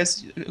 and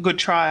Ferrito's a good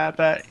trier,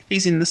 but if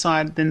he's in the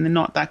side, then they're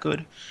not that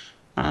good.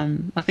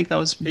 I think that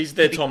was he's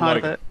their Tom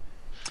Logan.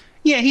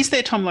 Yeah, he's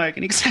their Tom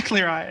Logan,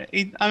 exactly right.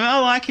 I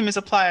like him as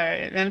a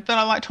player, but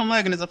I like Tom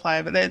Logan as a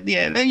player. But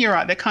you're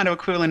right, they're kind of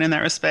equivalent in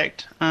that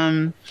respect.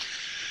 I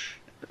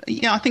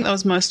think that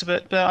was most of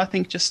it, but I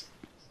think just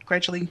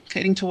gradually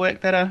getting to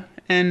work better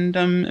and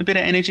a bit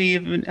of energy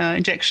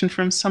injection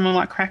from someone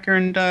like Cracker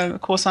and,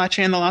 of course,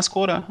 Archie in the last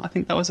quarter. I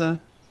think that was a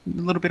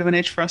little bit of an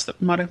edge for us that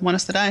might have won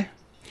us today.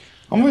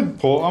 I'm with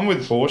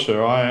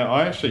Porsche.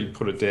 I actually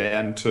put it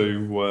down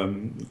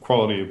to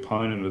quality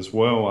opponent as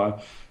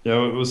well.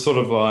 It was sort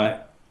of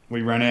like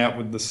we ran out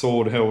with the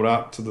sword held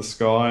up to the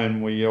sky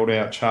and we yelled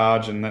out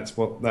charge, and that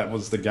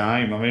was the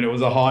game. I mean, it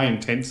was a high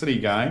intensity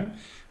game,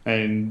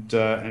 and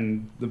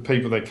the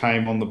people that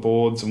came on the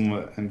boards and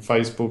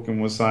Facebook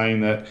and were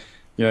saying that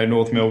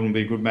North Melbourne will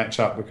be a good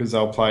matchup because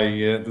they'll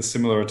play the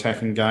similar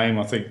attacking game.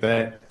 I think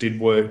that did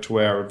work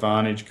to our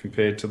advantage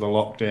compared to the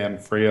lockdown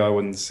Freo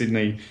and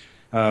Sydney.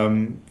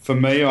 For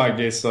me, I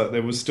guess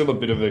there was still a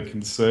bit of a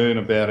concern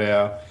about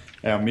our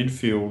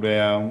midfield.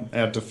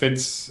 Our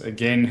defence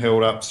again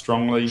held up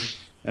strongly,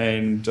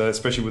 and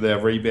especially with our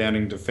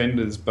rebounding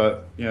defenders.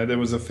 But there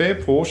was a fair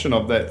portion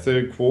of that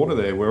third quarter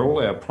there where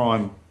all our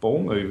prime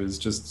ball movers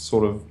just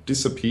sort of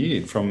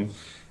disappeared from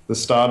the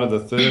start of the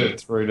third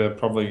through to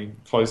probably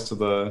close to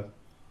the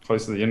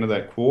end of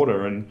that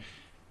quarter. And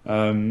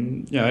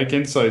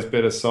against those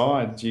better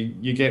sides,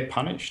 you get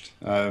punished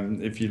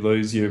if you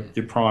lose your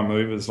prime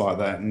movers like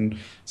that. And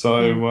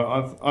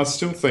so I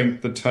still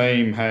think the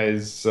team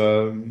has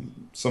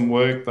some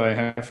work they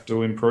have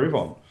to improve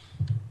on.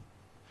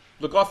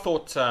 Look, I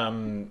thought,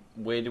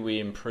 where do we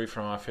improve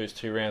from our first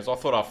 2 rounds? I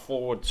thought our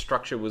forward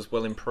structure was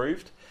well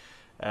improved.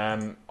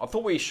 I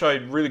thought we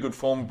showed really good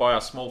form by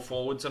our small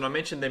forwards, and I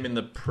mentioned them in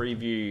the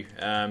preview,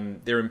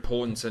 their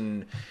importance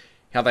and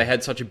how they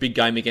had such a big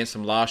game against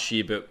them last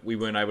year, but we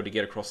weren't able to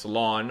get across the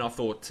line. I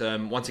thought,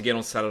 once again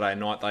on Saturday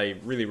night, they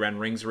really ran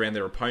rings around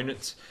their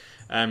opponents.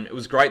 It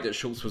was great that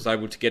Schultz was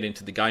able to get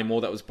into the game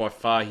more. That was by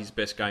far his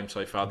best game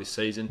so far this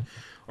season.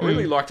 I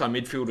really liked our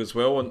midfield as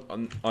well,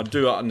 and I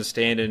do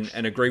understand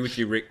and agree with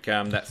you, Rick,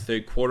 that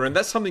third quarter. And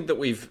that's something that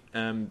we've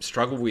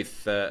struggled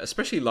with,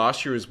 especially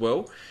last year as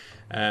well,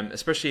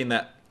 especially in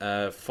that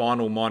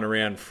final minor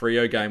round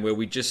Freo game where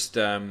we just saw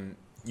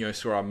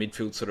our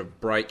midfield sort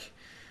of break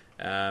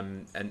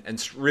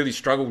and really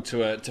struggled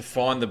to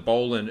find the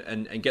ball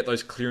and get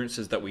those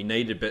clearances that we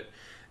needed. But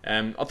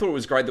I thought it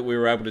was great that we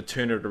were able to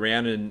turn it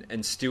around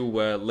and still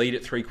lead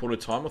at three-quarter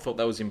time. I thought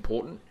that was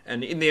important.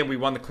 And in the end, we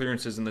won the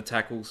clearances and the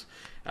tackles.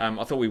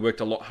 I thought we worked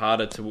a lot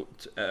harder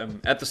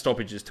at the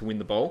stoppages to win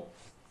the ball.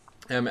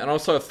 And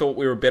also I thought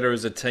we were better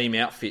as a team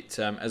outfit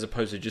as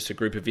opposed to just a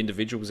group of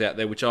individuals out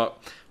there, which I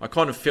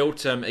kind of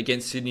felt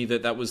against Sydney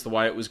that was the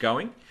way it was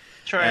going.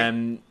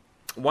 True.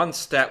 One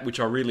stat which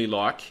I really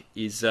like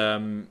is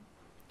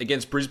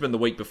against Brisbane the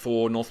week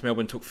before, North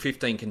Melbourne took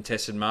 15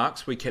 contested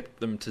marks. We kept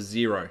them to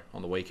 0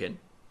 on the weekend,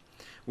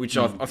 which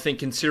I think,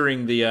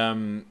 considering the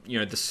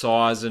the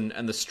size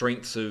and the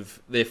strengths of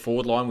their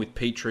forward line with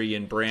Petrie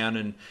and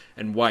Brown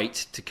and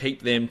Waite, to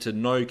keep them to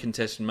no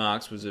contested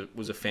marks was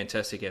a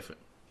fantastic effort.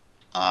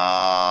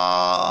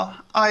 I'm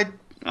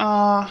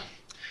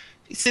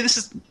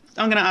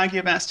going to argue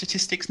about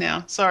statistics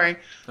now. Sorry.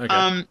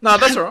 Okay. No,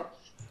 that's all right.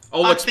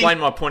 I'll explain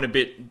my point a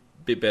bit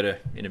better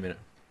in a minute.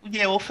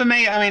 Yeah, well, for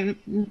me, I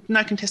mean,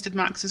 no contested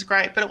marks is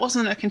great, but it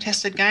wasn't a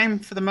contested game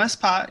for the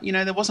most part. You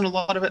know, there wasn't a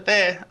lot of it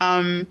there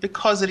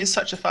because it is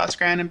such a fast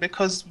ground and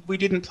because we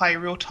didn't play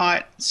real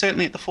tight,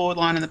 certainly at the forward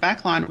line and the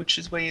back line, which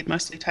is where you'd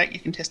mostly take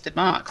your contested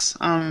marks.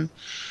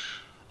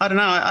 I don't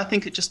know. I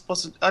think it just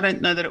wasn't. I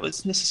don't know that it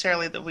was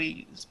necessarily that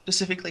we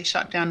specifically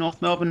shut down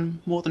North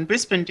Melbourne more than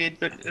Brisbane did,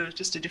 but it was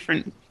just a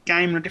different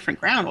game and a different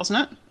ground,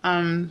 wasn't it?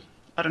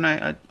 I don't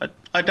know.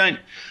 I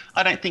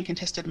don't think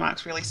contested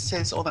marks really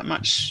says all that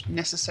much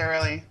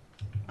necessarily.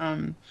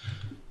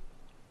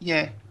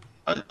 Yeah,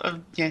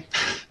 yeah.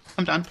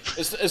 I'm done.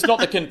 It's not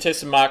the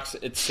contested marks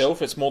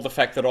itself. It's more the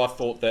fact that I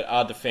thought that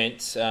our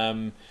defence.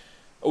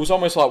 It was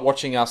almost like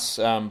watching us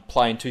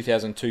play in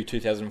 2002,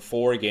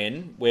 2004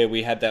 again, where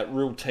we had that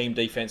real team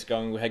defence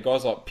going. We had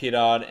guys like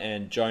Pittard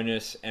and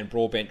Jonas and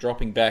Broadbent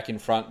dropping back in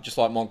front, just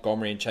like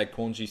Montgomery and Chad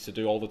Corns used to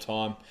do all the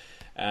time.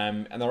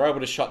 And they were able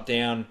to shut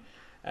down,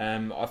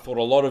 I thought,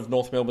 a lot of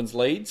North Melbourne's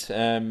leads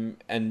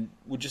and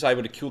were just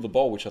able to kill the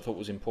ball, which I thought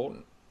was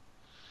important.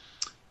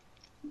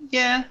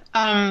 Yeah,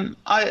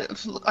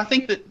 I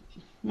think that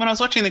when I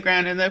was watching the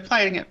ground, and they're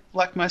playing it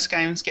like most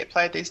games get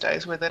played these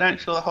days, where they don't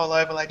fill the whole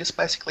over, they just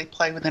basically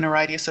play within a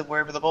radius of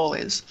wherever the ball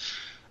is.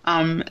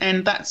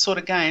 And that sort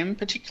of game,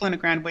 particularly in a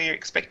ground where you're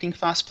expecting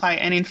fast play,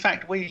 and in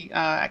fact we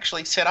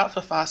actually set up for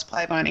fast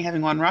play by only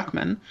having one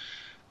ruckman,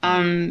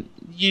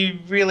 you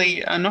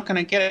really are not going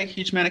to get a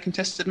huge amount of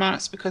contested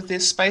marks because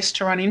there's space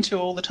to run into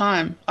all the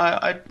time.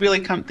 I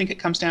really think it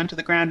comes down to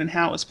the ground and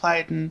how it was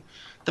played and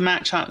the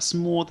matchups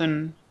more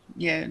than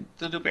the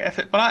deliberate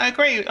effort. But I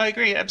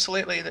agree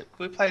absolutely that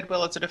we played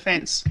well as a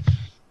defence.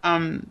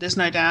 There's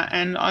no doubt,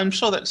 and I'm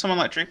sure that someone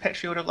like Drew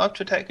Petrie would have loved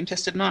to take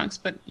contested marks,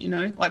 but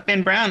like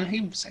Ben Brown,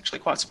 he was actually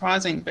quite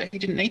surprising, but he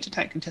didn't need to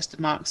take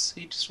contested marks.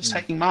 He just was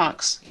taking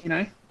marks,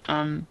 Yeah,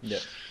 no,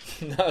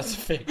 that's a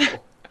fair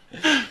call.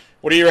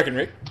 What do you reckon,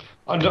 Rick?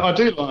 I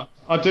do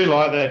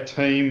like that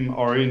team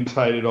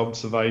orientated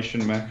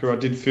observation, Macca. I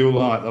did feel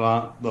like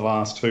the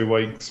last 2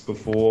 weeks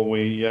before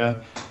we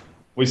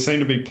seem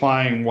to be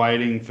playing,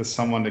 waiting for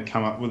someone to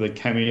come up with a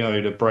cameo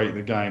to break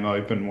the game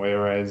open,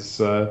 whereas,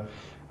 Saturday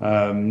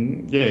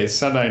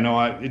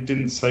night, it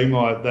didn't seem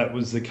like that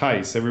was the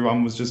case.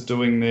 Everyone was just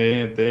doing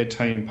their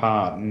team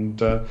part, and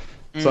so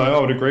I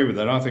would agree with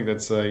that. I think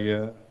that's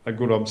a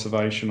good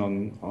observation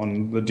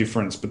on the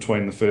difference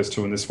between the first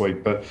two and this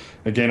week. But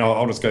again,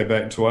 I'll just go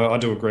back to, I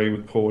do agree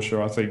with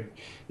Portia. I think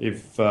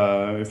if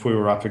we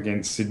were up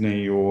against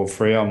Sydney or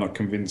Freo, I'm not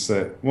convinced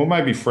that... Well,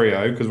 maybe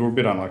Freo, because we're a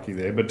bit unlucky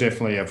there, but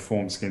definitely our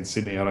performance against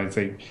Sydney, I don't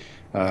think...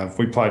 if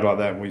we played like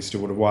that and we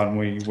still would have won,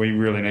 we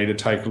really need to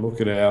take a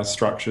look at our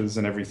structures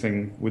and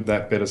everything with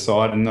that better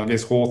side. And I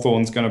guess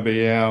Hawthorn's going to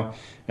be our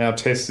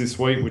test this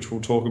week, which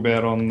we'll talk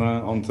about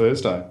on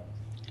Thursday.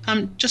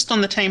 Just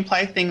on the team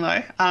play thing,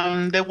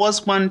 though, there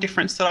was one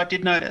difference that I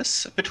did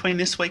notice between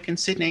this week and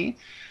Sydney,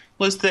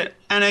 was that,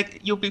 and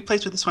you'll be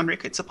pleased with this one,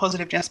 Rick, it's a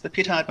positive Jasper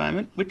Pittard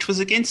moment, which was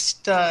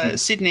against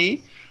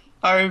Sydney.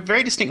 I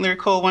very distinctly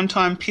recall one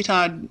time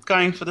Pittard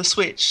going for the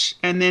switch,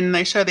 and then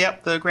they show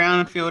up the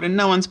ground field, and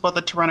no one's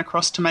bothered to run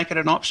across to make it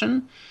an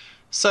option.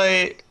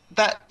 So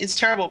that is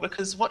terrible,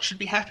 because what should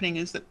be happening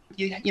is that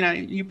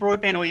you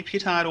Broadbent or you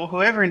Pittard or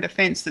whoever in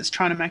defence that's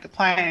trying to make a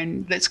play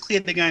and that's clear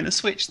they're going to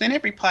switch, then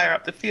every player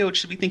up the field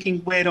should be thinking,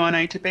 where do I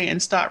need to be,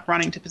 and start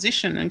running to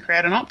position and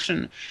create an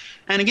option.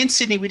 And against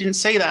Sydney, we didn't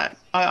see that.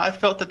 I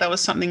felt that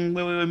was something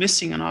where we were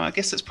missing, and I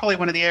guess it's probably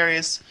one of the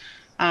areas.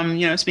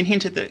 It's been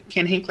hinted that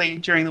Ken Hinkley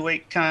during the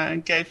week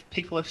gave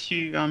people a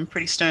few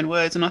pretty stern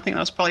words, and I think that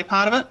was probably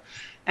part of it.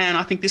 And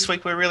I think this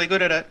week we're really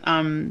good at it.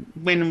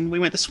 When we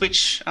went to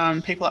switch,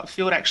 people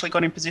upfield actually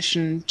got in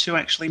position to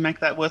actually make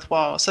that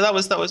worthwhile. So that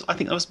was I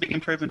think that was a big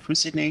improvement from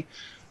Sydney,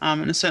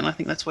 and certainly I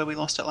think that's where we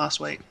lost it last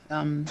week.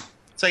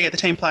 The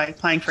team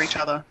playing for each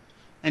other,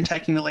 and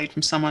taking the lead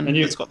from someone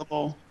that's got the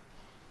ball.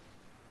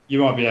 You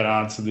might be able to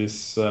answer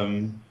this,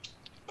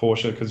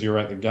 Portia, because you're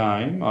at the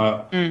game.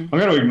 I'm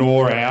going to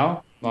ignore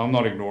I'm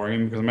not ignoring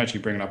him because I'm actually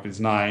bringing up his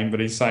name,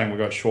 but he's saying we've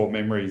got short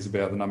memories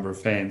about the number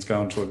of fans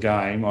going to a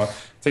game. I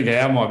think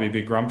Al might be a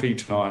bit grumpy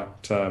tonight,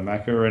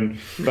 Macca,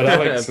 but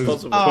Alex has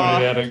pointed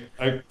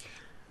out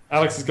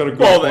Alex has got a good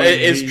point. Well,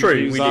 it's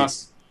true. We did.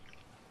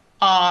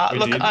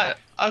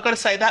 I've got to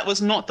say that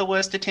was not the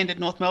worst attended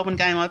North Melbourne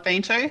game I've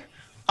been to.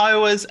 I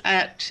was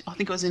at, I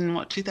think it was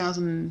in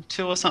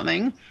 2002 or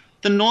something,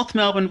 the North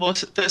Melbourne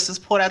versus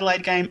Port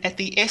Adelaide game at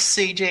the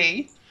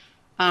SCG.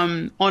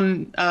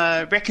 On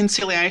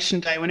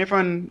Reconciliation Day, when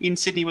everyone in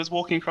Sydney was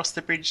walking across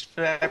the bridge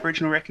for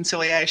Aboriginal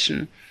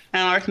reconciliation,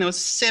 and I reckon there was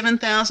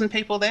 7,000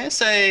 people there.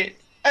 So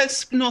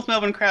as North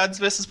Melbourne crowds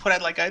versus Port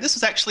Adelaide go, this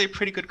was actually a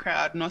pretty good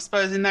crowd, and I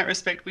suppose in that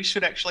respect we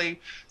should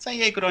actually say,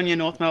 yeah, good on you,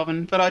 North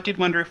Melbourne, but I did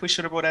wonder if we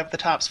should have brought over the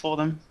tarps for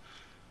them.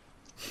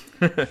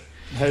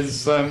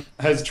 Has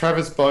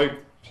Travis Boak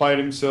played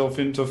himself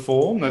into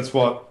form? That's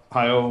what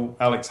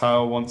Alex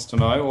Hale wants to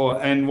know.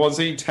 And was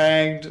he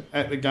tagged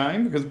at the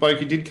game? Because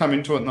Boakey did come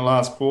into it in the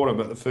last quarter,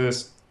 but the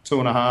first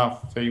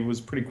 2.5 he was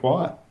pretty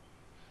quiet.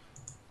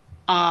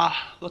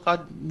 Look,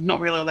 I'm not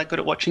really all that good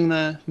at watching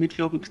the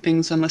midfield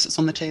things unless it's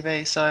on the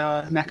TV,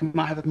 so Mac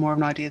might have more of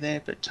an idea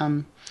there. But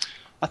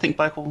I think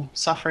Boak will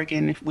suffer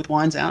again with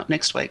Wines out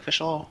next week for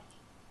sure.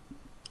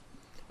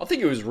 I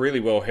think it was really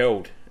well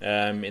held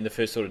in the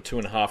first sort of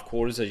 2.5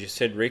 quarters, as you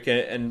said, Rick,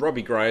 and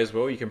Robbie Gray as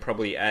well. You can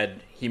probably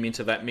add him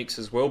into that mix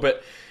as well.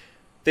 But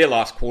their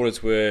last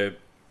quarters were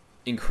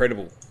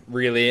incredible,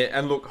 really.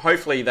 And look,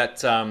 hopefully that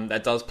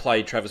does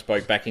play Travis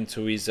Boak back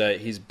into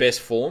his best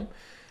form.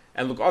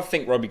 And look, I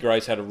think Robbie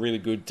Gray's had a really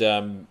good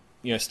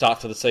start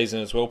to the season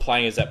as well,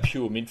 playing as that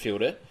pure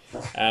midfielder.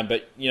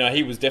 But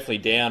he was definitely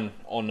down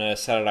on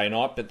Saturday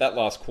night, but that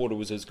last quarter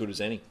was as good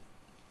as any.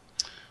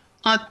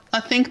 I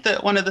think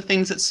that one of the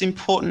things that's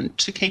important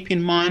to keep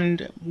in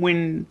mind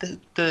when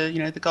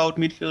the gold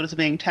midfielders are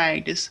being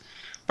tagged is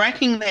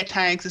breaking their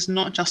tags is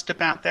not just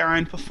about their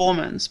own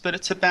performance, but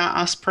it's about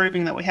us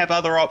proving that we have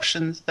other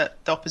options that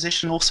the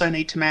opposition also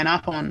need to man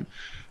up on.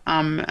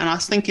 And I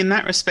think in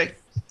that respect,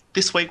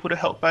 this week would have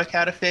helped Boak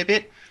out a fair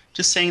bit,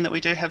 just seeing that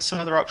we do have some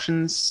other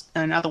options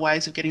and other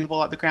ways of getting the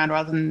ball up the ground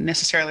rather than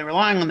necessarily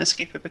relying on the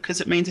skipper, because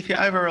it means if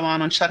you're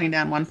over-relying on shutting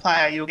down one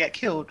player, you'll get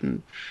killed.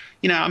 And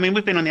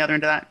we've been on the other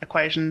end of that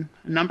equation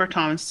a number of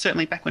times,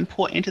 certainly back when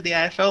Port entered the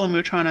AFL and we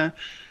were trying to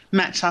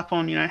match up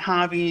on,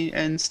 Harvey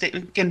and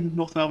again,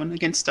 North Melbourne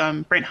against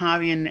Brent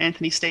Harvey and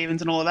Anthony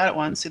Stevens and all of that at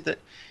once, said that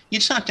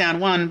you'd shut down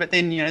one, but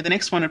then, the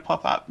next one would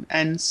pop up.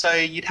 And so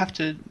you'd have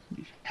to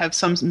have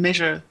some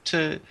measure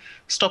to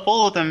stop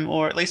all of them,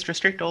 or at least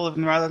restrict all of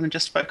them, rather than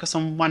just focus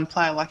on one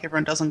player like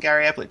everyone does on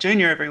Gary Ablett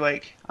Jr. every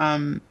week.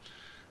 And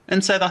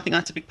so I think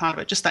that's a big part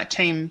of it, just that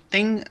team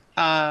thing,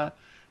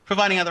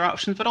 providing other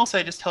options, but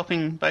also just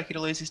helping Boakey to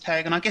lose his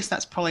tag. And I guess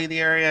that's probably the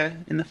area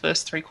in the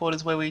first 3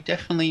 quarters where we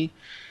definitely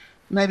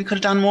maybe could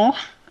have done more.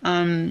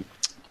 I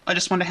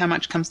just wonder how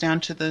much comes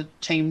down to the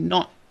team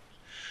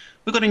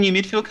We've got a new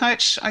midfield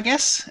coach, I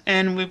guess,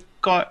 and we've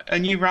got a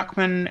new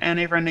ruckman, and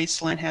everyone needs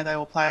to learn how they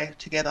all play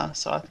together.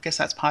 So I guess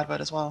that's part of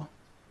it as well.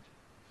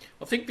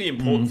 I think the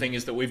important thing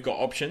is that we've got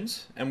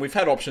options, and we've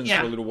had options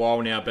for a little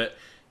while now, but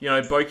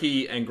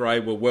Boakey and Gray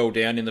were well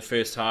down in the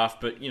first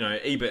half, but,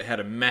 Ebert had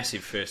a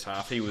massive first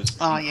half. He was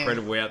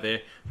incredible out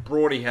there.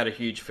 Brody had a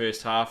huge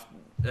first half.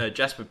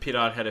 Jasper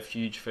Pittard had a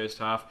huge first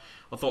half.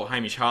 I thought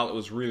Hamish Hartlett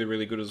was really,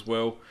 really good as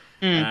well.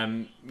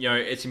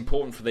 It's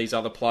important for these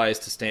other players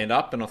to stand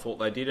up, and I thought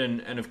they did.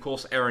 And of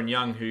course, Aaron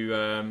Young, who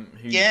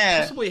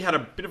possibly had a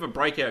bit of a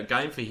breakout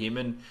game for him.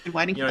 And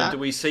do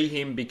we see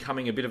him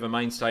becoming a bit of a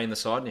mainstay in the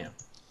side now?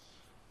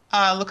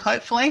 Look,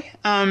 hopefully.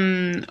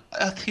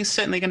 He's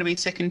certainly going to be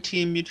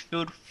second-tier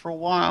midfield for a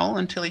while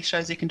until he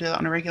shows he can do that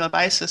on a regular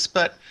basis.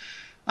 But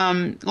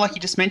like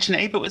you just mentioned,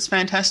 Ebert was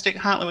fantastic.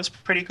 Hartley was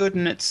pretty good,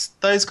 and it's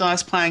those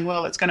guys playing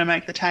well that's going to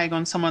make the tag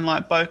on someone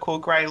like Boak or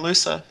Gray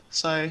looser.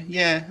 So,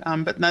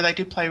 but no, they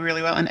did play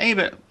really well. And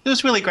Ebert, it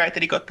was really great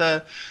that he got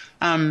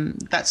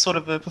that sort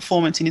of a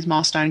performance in his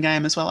milestone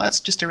game as well.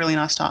 That's just a really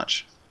nice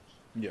touch.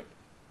 Yep.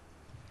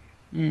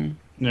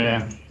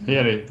 Yeah, he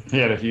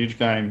had a huge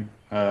game,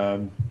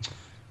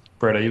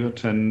 Brett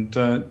Ebert, and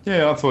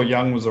I thought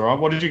Young was all right.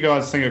 What did you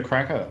guys think of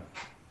Cracker?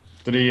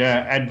 Did he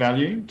add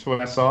value to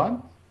our side?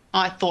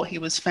 I thought he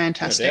was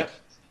fantastic. No doubt.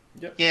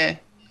 Yep. Yeah,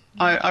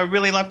 I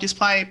really loved his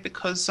play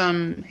because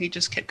he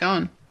just kept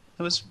going.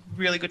 It was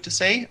really good to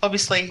see.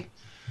 Obviously,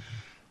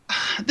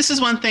 this is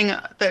one thing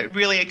that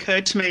really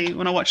occurred to me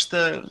when I watched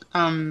the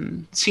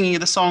singing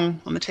of the song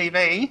on the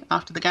TV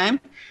after the game,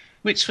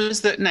 which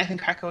was that Nathan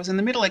Cracker was in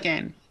the middle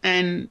again.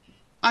 And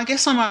I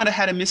guess I might have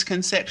had a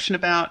misconception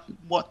about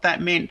what that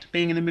meant,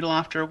 being in the middle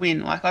after a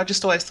win. Like, I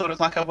just always thought it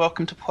was like a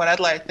welcome to Port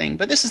Adelaide thing.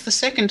 But this is the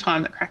second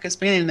time that Cracker's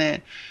been in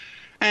there.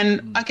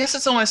 And I guess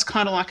it's almost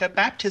kind of like a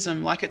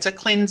baptism, like it's a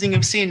cleansing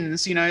of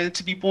sins,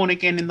 to be born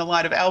again in the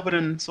light of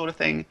Alberton sort of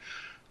thing.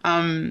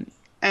 And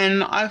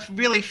I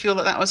really feel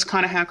that was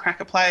kind of how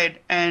Cracker played.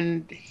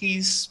 And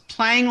he's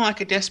playing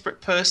like a desperate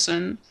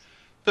person,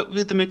 but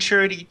with the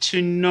maturity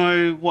to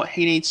know what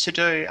he needs to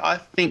do. I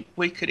think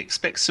we could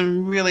expect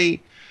some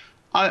really...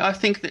 I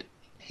think that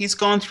he's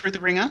gone through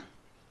the ringer.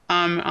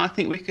 I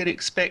think we could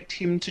expect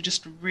him to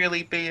just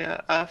really be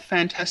a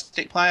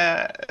fantastic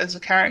player as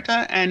a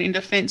character. And in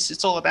defence,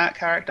 it's all about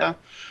character.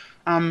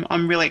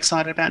 I'm really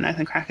excited about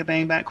Nathan Cracker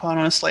being back, quite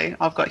honestly.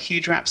 I've got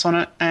huge raps on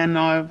it, and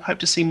I hope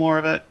to see more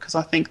of it, because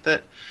I think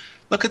that,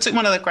 look, it's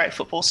one of the great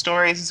football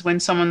stories is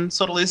when someone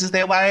sort of loses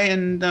their way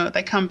and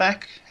they come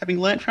back having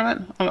learnt from it.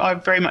 I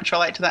very much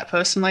relate to that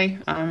personally.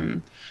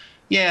 I'm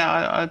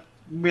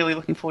really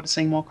looking forward to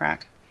seeing more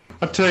Crack.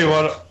 I tell you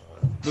what,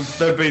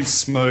 they've been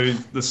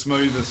smooth, the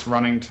smoothest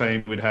running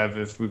team we'd have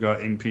if we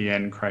got Impey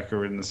and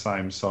Cracker in the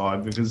same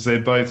side, because they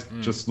both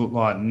just look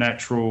like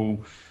natural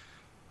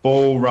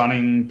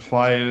ball-running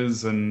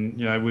players, and,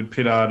 with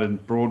Pittard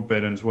and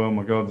Broadbent as well,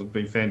 my God, they'd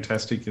be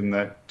fantastic in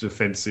that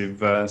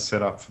defensive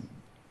setup.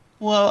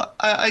 Well,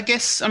 I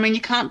guess,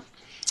 you can't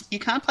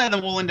play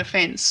them all in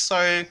defence,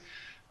 so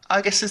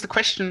I guess the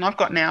question I've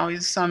got now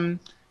is,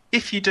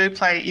 if you do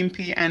play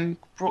Impey and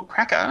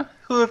Cracker,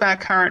 who of our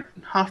current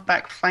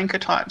halfback flanker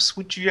types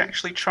would you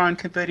actually try and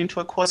convert into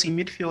a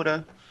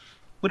quasi-midfielder?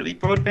 would it be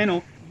Broadbent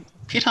or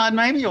Pittard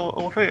maybe,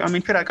 or who? I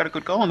mean, Pittard got a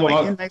good goal on the Well,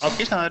 weekend. Maybe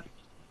Pittard.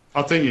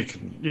 I think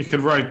you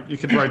could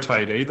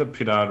rotate either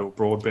Pittard or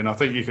Broadbent. I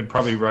think you could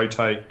probably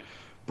rotate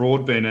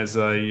Broadbent as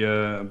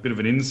a bit of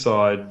an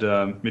inside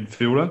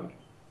midfielder,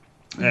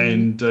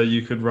 and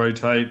you could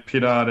rotate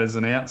Pittard as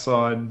an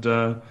outside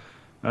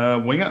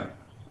winger,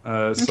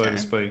 so to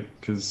speak.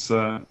 Because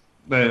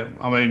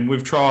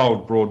we've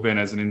trialled Broadbent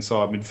as an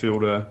inside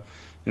midfielder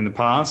in the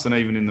past, and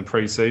even in the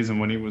pre-season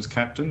when he was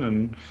captain,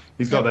 and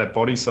he's got that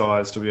body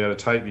size to be able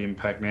to take the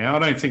impact now. I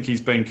don't think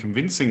he's been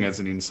convincing as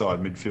an inside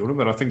midfielder,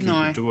 but I think he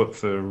can do it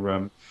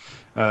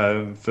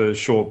for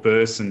short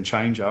bursts and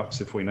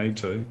change-ups if we need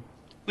to.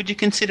 Would you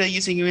consider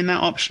using him in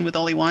that option with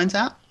Ollie Wines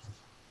out?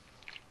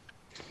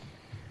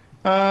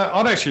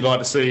 I'd actually like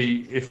to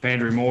see if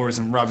Andrew Moore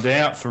isn't rubbed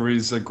out for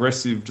his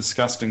aggressive,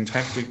 disgusting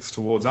tactics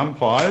towards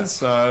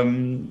umpires.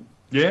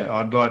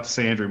 I'd like to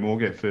see Andrew Moore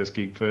get first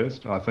gig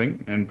first, I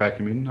think, and back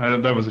him in.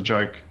 That was a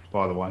joke,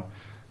 by the way.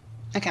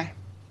 Okay.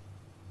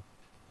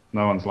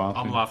 No one's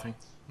laughing. I'm laughing.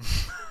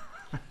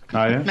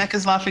 No, yeah?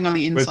 Macca's laughing on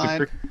the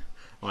inside.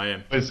 I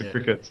am. Where's the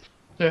crickets?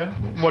 Yeah.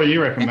 What do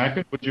you reckon,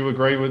 Macca? Would you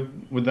agree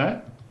with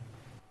that?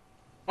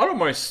 I'd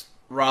almost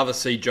rather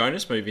see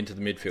Jonas move into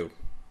the midfield.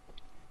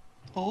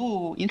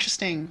 Oh,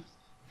 interesting.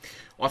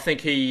 I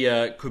think he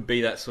could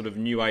be that sort of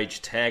new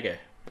age tagger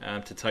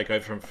to take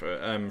over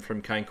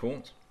from Kane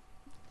Corns.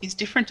 He's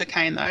different to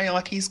Kane though.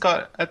 Like he's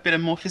got a bit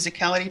of more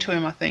physicality to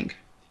him. I think.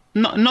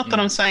 Not that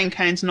I'm saying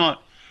Kane's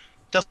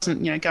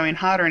doesn't go in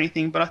hard or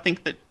anything, but I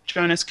think that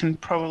Jonas can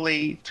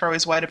probably throw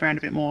his weight around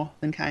a bit more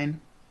than Kane.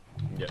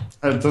 Yeah.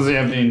 Does he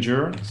have the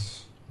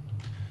endurance?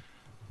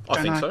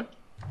 I think so.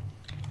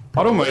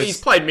 He's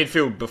played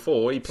midfield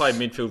before. He played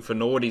midfield for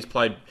Nord. He's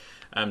played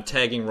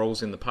tagging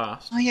roles in the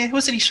past. Oh yeah, who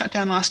was it he shut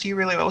down last year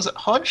really well? Was it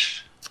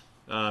Hodge?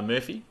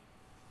 Murphy.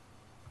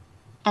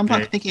 I'm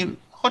not thinking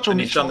Hodge or and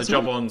Mitchell. He's done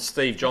the job on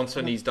Steve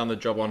Johnson. He's done the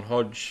job on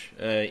Hodge.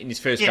 In his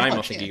first game, Hodge,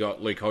 I think he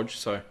got Luke Hodge.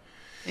 So there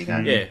you go.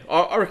 Yeah,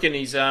 I reckon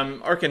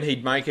I reckon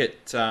he'd make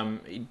it.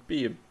 He'd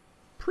be a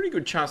pretty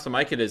good chance to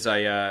make it as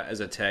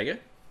a tagger.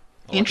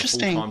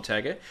 Interesting. A full-time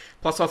tagger.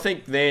 Plus, I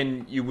think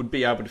then you would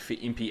be able to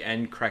fit Impey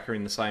and Cracker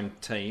in the same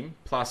team.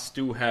 Plus,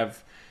 still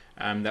have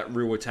that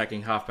real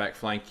attacking halfback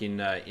flank in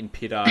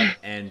Pittard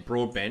and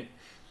Broadbent.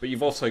 But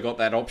you've also got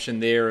that option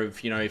there of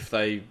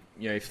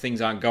if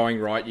things aren't going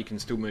right, you can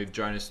still move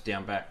Jonas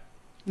down back.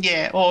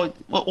 Yeah, or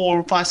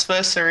vice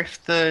versa.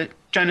 If the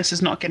Jonas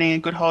is not getting a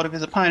good hold of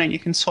his opponent, you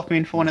can swap him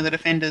in for one of the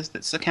defenders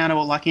that's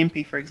accountable, like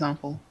Impey, for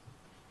example.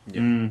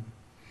 Yeah.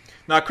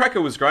 No,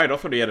 Cracker was great. I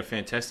thought he had a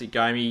fantastic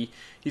game.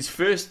 His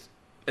first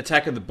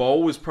attack of the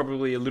bowl was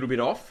probably a little bit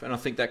off, and I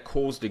think that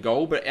caused a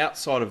goal. But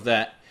outside of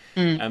that,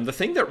 the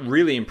thing that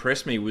really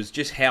impressed me was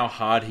just how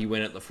hard he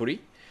went at the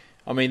footy.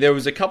 I mean, there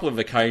was a couple of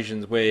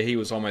occasions where he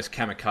was almost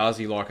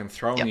kamikaze-like and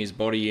throwing his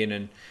body in,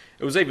 and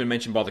it was even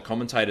mentioned by the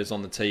commentators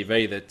on the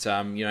TV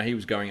that he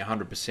was going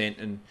 100%,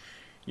 and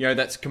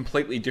that's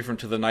completely different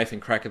to the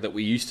Nathan Cracker that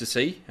we used to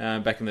see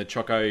back in the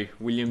Choco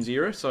Williams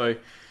era. So,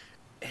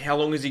 how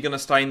long is he going to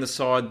stay in the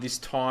side this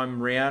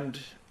time round?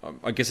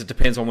 I guess it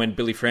depends on when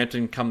Billy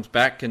Frampton comes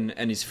back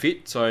and is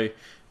fit. So,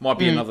 might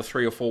be another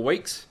 3 or 4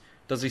 weeks.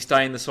 Does he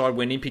stay in the side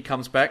when Impey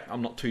comes back?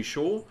 I'm not too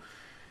sure.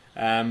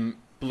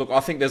 But look, I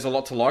think there's a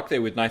lot to like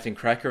there with Nathan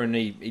Cracker, and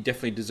he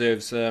definitely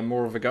deserves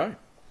more of a go.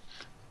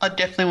 I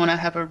definitely want to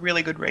have a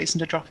really good reason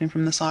to drop him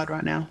from the side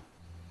right now.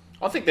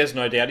 I think there's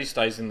no doubt he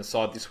stays in the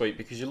side this week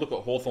because you look at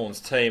Hawthorn's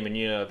team and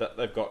that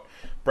they've got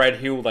Brad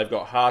Hill, they've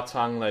got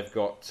Hartung, they've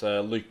got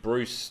Luke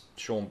Bruce,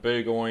 Sean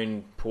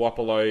Burgoyne,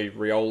 Puopolo,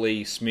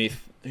 Rioli,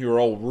 Smith, who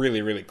are all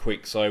really, really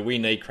quick. So we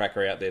need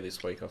Cracker out there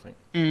this week, I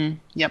think.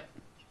 Yep.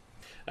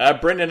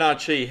 Brendan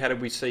Archie, how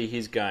did we see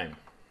his game?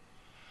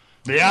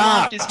 His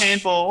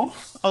handball.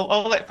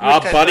 I'll let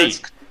Bruce go buddy.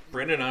 first.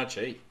 Brendan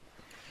Archie.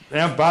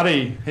 Our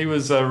buddy, he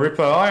was a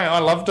ripper. I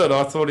loved it.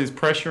 I thought his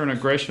pressure and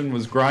aggression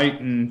was great,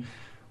 and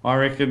I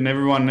reckon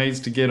everyone needs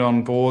to get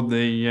on board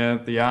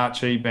the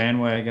Archie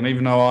bandwagon.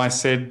 Even though I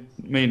said,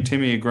 me and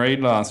Timmy agreed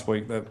last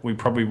week that we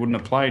probably wouldn't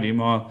have played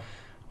him, I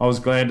was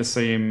glad to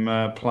see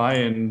him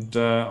play, and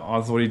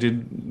I thought he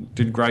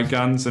did great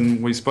guns.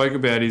 And we spoke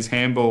about his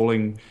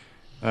handballing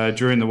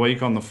during the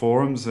week on the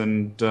forums,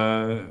 and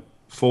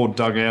Ford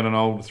dug out an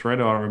old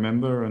thread, I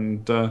remember,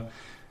 and God,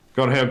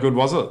 how good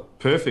was it?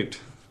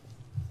 Perfect.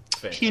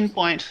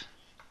 Pinpoint.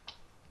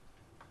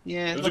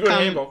 Yeah, It was a good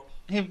handball.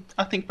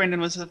 I think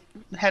Brendan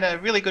had a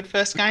really good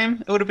first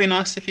game. It would have been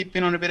nice if he'd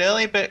been on a bit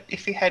early, but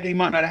if he had, he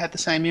might not have had the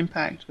same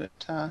impact.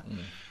 But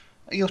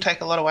you'll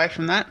take a lot away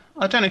from that.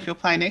 I don't know if he'll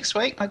play next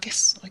week. I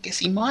guess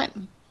he might,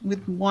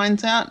 with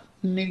Wines out,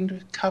 needing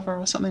to cover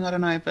or something. I don't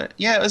know. But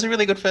yeah, it was a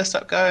really good first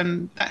up go,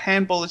 and that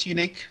handball is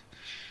unique.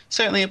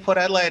 Certainly at Port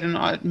Adelaide, and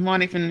I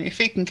might even, if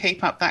he can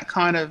keep up that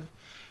kind of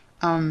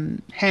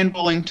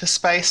handballing to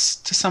space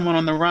to someone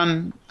on the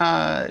run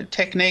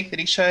technique that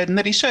he showed, and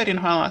that he showed in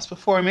highlights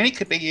before. I mean, he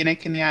could be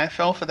unique in the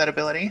AFL for that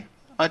ability.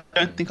 I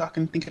don't think I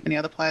can think of any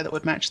other player that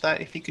would match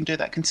that if he can do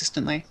that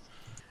consistently.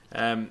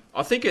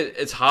 I think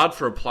it's hard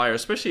for a player,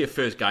 especially a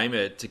first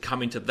gamer, to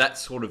come into that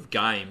sort of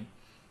game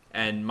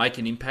and make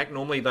an impact.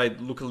 Normally they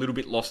look a little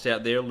bit lost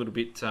out there, a little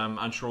bit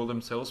unsure of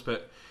themselves,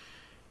 but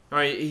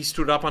he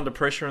stood up under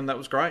pressure and that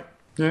was great.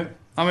 Yeah.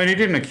 I mean, he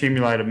didn't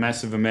accumulate a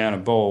massive amount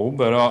of ball,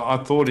 but I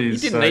thought He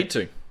didn't need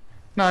to.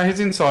 No, his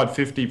inside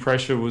 50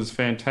 pressure was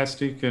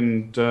fantastic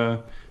and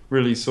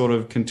really sort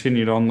of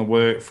continued on the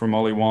work from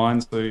Ollie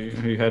Wines,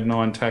 who had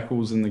 9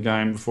 tackles in the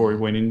game before he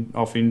went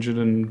off injured.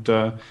 And,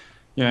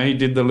 he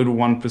did the little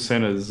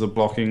 1%ers, the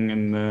blocking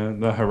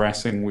and the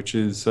harassing, which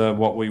is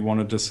what we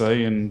wanted to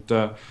see. And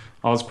I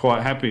was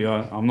quite happy.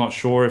 I'm not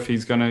sure if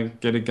he's going to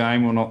get a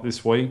game or not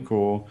this week,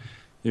 or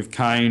if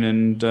Kane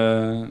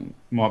and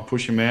might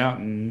push him out.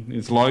 And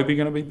is Lobie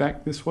going to be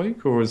back this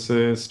week, or is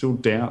there still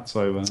doubts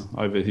over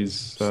his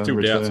Still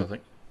return? doubts, I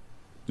think.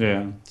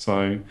 Yeah,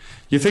 so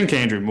you think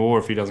Andrew Moore,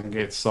 if he doesn't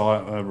get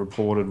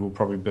reported, will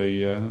probably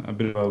be a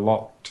bit of a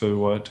lock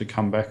to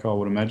come back, I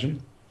would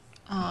imagine.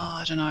 Oh,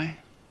 I don't know.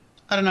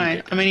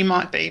 I mean, he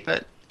might be,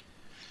 but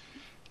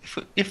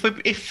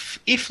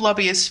if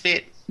Lobby is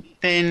fit,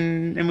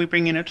 then and we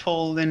bring in a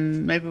Tall,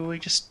 then maybe we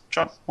just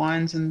drop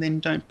Wines and then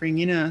don't bring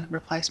in a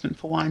replacement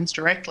for Wines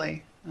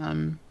directly. I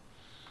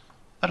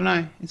don't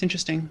know. It's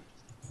interesting.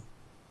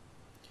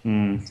 I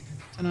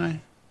don't know.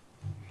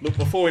 Look,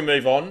 before we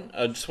move on,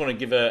 I just want to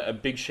give a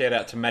big shout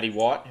out to Matty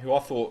White, who I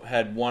thought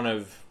had one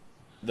of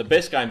the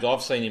best games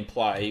I've seen him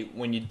play.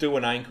 When you do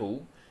an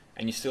ankle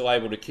and you're still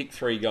able to kick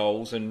 3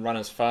 goals and run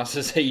as fast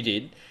as he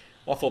did,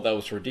 I thought that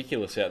was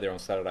ridiculous out there on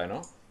Saturday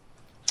night.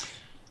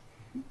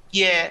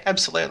 Yeah,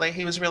 absolutely.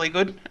 He was really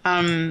good.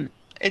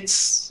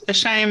 It's a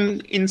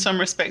shame in some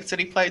respects that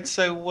he played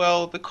so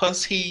well,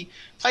 because he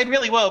played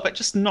really well, but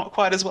just not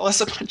quite as well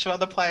as a bunch of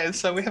other players.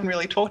 So we haven't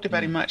really talked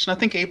about him much. And I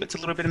think Ebert's a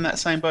little bit in that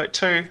same boat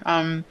too.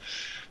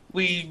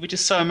 We were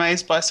just so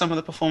amazed by some of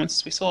the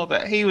performances we saw,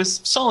 but he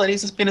was solid.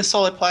 He's been a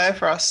solid player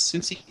for us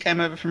since he came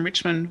over from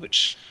Richmond,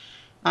 which,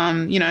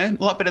 a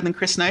lot better than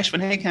Chris Naish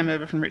when he came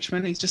over from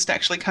Richmond. He's just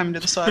actually come to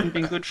the side and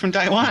been good from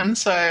day one.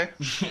 So,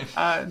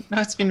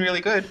 it's been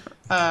really good.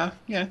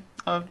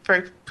 I'm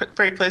very,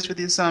 very pleased with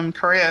his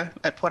career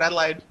at Port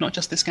Adelaide, not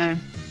just this game.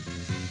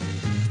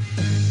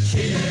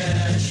 Cheer,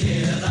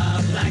 cheer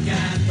the black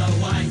and the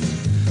white,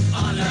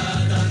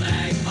 honour the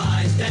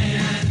Magpies day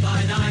and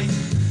by night,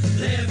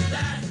 live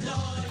that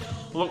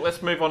loyal... Look,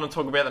 let's move on and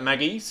talk about the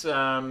Maggies.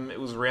 It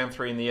was round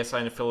 3 in the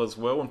SANFL as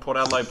well, and Port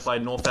Adelaide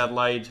played North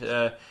Adelaide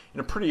in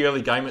a pretty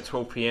early game at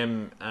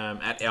 12pm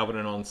at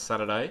Alberton on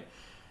Saturday,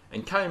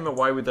 and came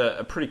away with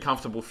a pretty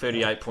comfortable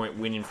 38-point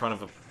win in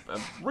front of a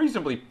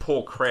reasonably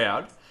poor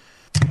crowd.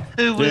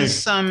 Who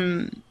was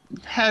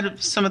how did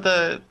some of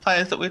the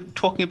players that we're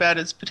talking about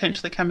as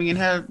potentially coming in,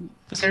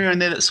 was anyone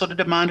there that sort of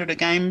demanded a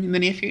game in the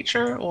near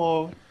future,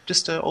 or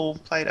just all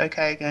played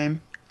okay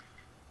game?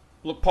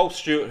 Look, Paul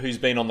Stewart, who's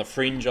been on the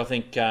fringe, I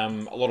think a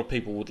lot of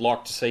people would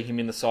like to see him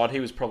in the side. He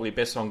was probably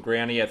best on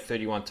ground. He had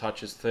 31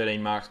 touches,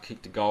 13 marks,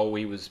 kicked a goal.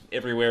 He was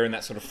everywhere in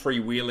that sort of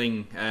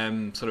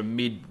freewheeling, sort of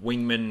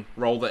mid-wingman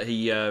role that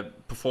he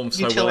performed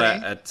so well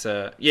at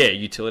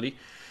utility.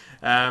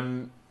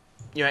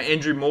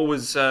 Andrew Moore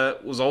was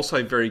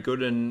also very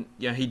good, and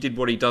he did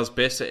what he does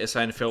best at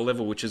SANFL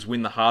level, which is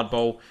win the hard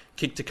ball,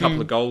 kicked a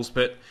couple of goals.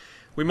 But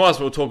we might as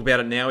well talk about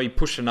it now. He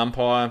pushed an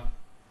umpire.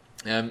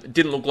 It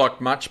didn't look like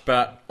much,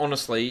 but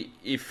honestly,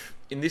 if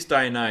in this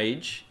day and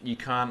age you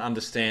can't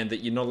understand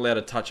that you're not allowed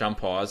to touch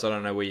umpires, I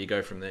don't know where you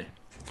go from there.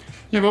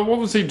 Yeah, but what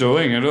was he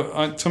doing?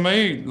 To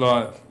me,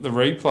 like the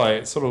replay,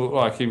 it sort of looked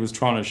like he was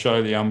trying to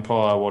show the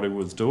umpire what he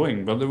was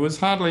doing, but there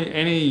was hardly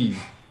any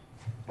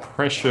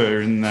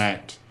pressure in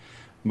that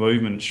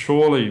movement.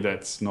 Surely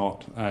that's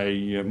not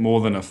a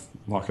more than a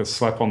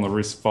slap on the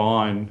wrist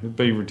fine. It'd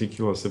be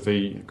ridiculous if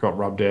he got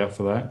rubbed out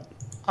for that.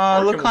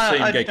 We'll see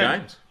him get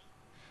games.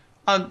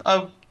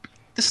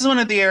 This is one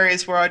of the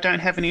areas where I don't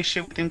have an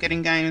issue with him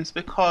getting games,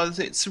 because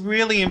it's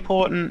really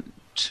important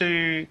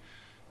to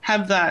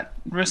have that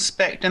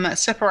respect and that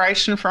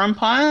separation for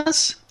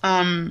umpires.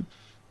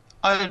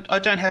 I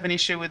don't have an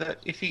issue with it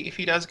if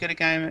he does get a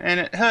game, and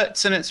it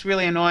hurts and it's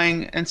really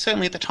annoying, and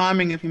certainly the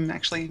timing of him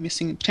actually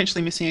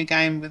potentially missing a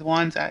game with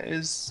Wines out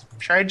is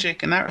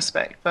tragic in that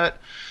respect. But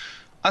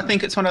I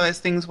think it's one of those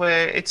things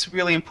where it's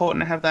really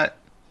important to have that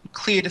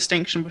clear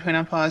distinction between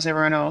umpires and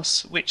everyone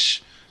else,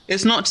 which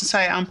is not to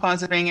say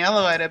umpires are being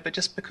elevated, but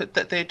just because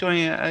that they're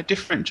doing a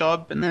different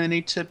job and they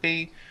need to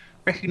be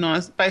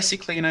recognised,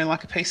 basically,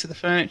 like a piece of the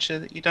furniture,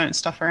 that you don't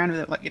stuff around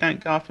with it, like you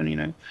don't go up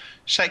and,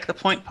 shake the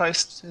point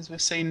post, as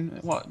we've seen,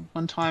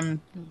 one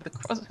time,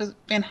 was it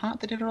Ben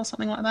Hart that did it or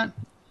something like that?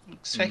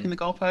 Shaking the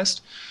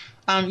goalpost.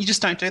 You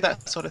just don't do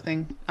that sort of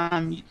thing.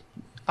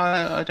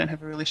 I don't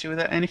have a real issue with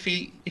it. And if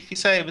you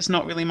say it was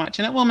not really much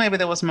in it, well, maybe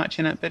there wasn't much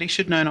in it, but he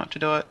should know not to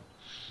do it.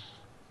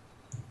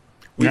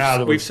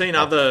 We've seen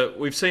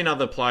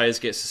other players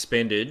get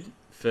suspended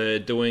for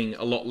doing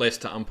a lot less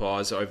to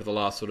umpires over the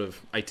last sort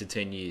of 8 to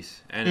 10 years,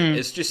 and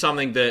it's just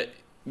something that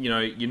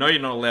you're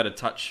not allowed to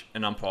touch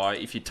an umpire.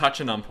 If you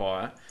touch an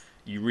umpire,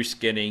 you risk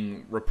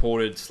getting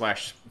reported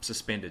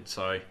 /suspended.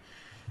 So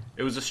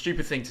It was a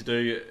stupid thing to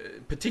do,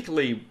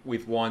 particularly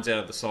with Wines out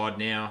of the side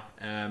now.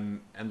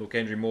 And look,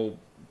 Andrew Moore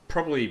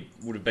probably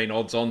would have been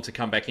odds on to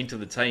come back into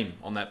the team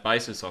on that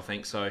basis, I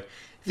think. So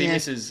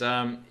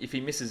if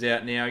he misses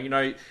out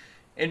now,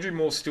 Andrew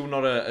Moore's still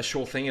not a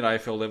sure thing at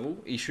AFL level.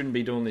 He shouldn't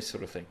be doing this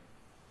sort of thing.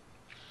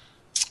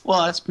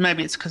 Well,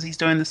 maybe it's because he's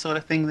doing the sort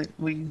of thing that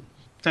we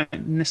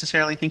don't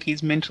necessarily think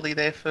he's mentally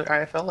there for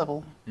AFL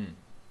level.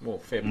 Well,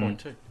 fair point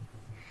too.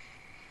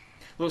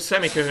 Well,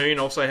 Sammy Cahoon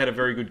also had a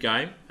very good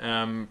game,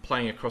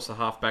 playing across the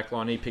half-back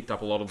line. He picked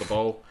up a lot of the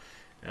ball.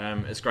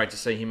 It's great to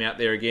see him out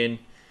there again.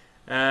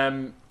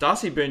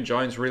 Darcy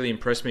Byrne-Jones really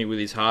impressed me with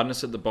his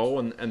hardness at the ball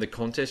and the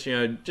contest.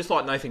 Just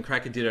like Nathan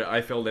Cracker did at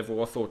AFL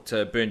level, I thought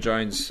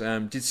Byrne-Jones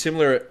did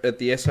similar at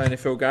the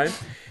SANFL game,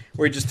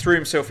 where he just threw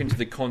himself into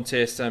the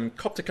contest,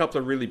 copped a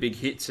couple of really big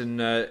hits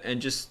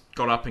and just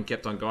got up and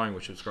kept on going,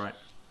 which was great.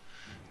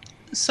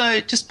 So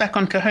just back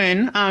on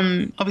Cahoon,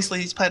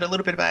 obviously he's played a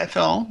little bit of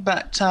AFL,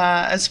 but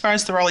as far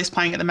as the role he's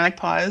playing at the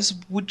Magpies,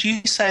 would you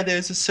say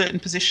there's a certain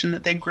position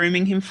that they're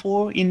grooming him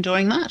for in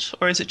doing that,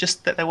 or is it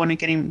just that they want to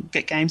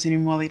get games in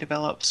him while he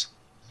develops?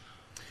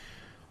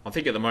 I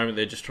think at the moment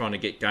they're just trying to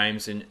get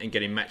games and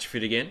get him match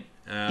fit again.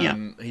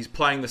 He's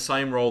playing the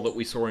same role that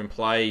we saw him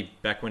play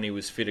back when he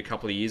was fit a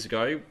couple of years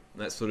ago,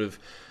 that sort of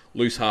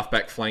loose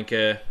halfback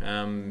flanker,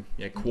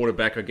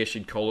 quarterback, I guess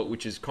you'd call it,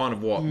 which is kind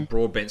of what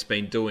Broadbent's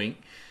been doing.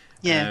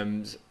 Yeah.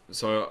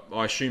 So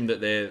I assume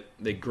that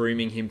they're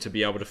grooming him to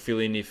be able to fill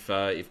in if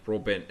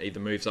Broadbent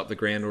either moves up the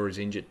ground or is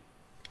injured.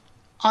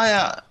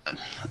 I'm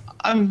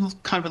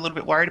kind of a little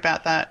bit worried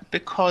about that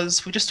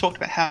because we just talked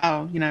about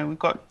how we've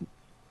got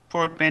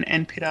Broadbent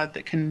and Pittard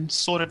that can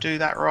sort of do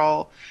that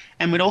role,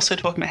 and we're also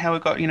talking about how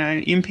we've got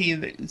Impey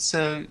that's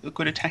a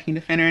good attacking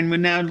defender, and we're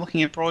now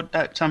looking at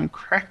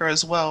Cracker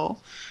as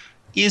well.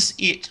 Is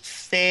it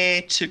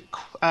fair to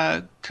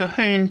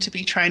Cahoon to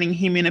be training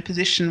him in a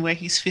position where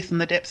he's fifth on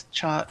the depth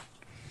chart?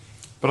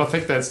 But I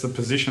think that's the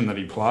position that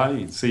he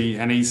plays.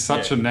 And he's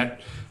such a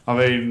net. I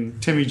mean,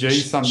 Timmy G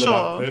summed it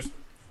up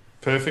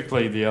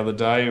perfectly the other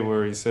day,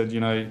 where he said,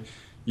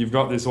 you've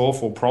got this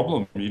awful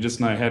problem. You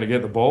just know how to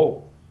get the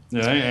ball.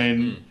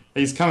 And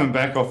he's coming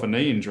back off a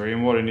knee injury,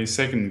 and in his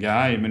second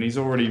game, and he's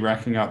already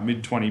racking up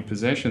mid-20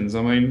 possessions.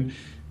 I mean,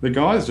 the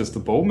guy's just a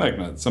ball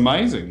magnet. It's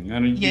amazing.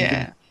 And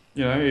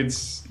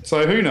it's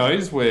so who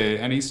knows where,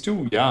 and he's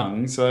still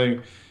young, so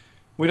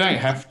we don't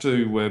have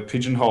to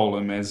pigeonhole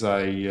him as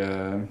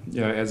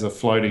a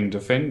floating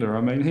defender.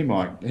 I mean, he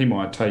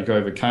might take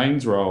over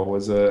Kane's role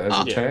as a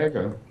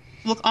tagger.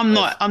 Look, I'm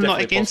not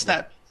against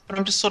that, but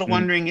I'm just sort of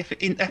wondering if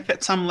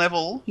at some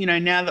level,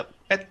 now that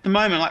at the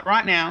moment, like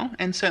right now,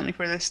 and certainly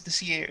for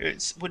this year,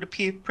 it would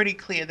appear pretty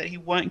clear that he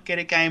won't get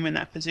a game in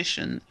that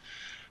position.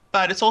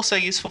 But it's also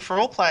useful for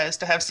all players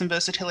to have some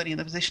versatility in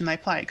the position they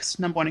play, because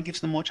number one, it gives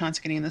them more chance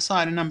of getting in the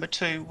side, and number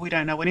two, we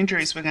don't know what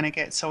injuries we're going to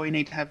get, so we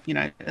need to have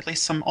at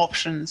least some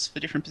options for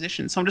different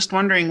positions. So I'm just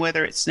wondering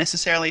whether it's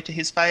necessarily to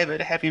his favour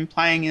to have him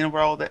playing in a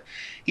role that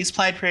he's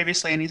played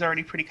previously and he's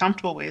already pretty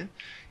comfortable with.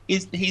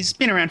 He's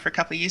been around for a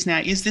couple of years now.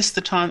 Is this the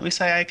time that we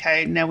say,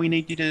 okay, now we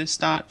need you to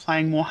start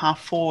playing more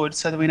half forward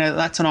so that we know that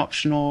that's an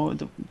option, or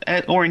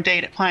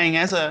indeed playing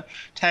as a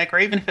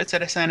tagger, even if it's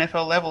at a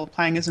SANFL level,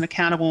 playing as an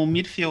accountable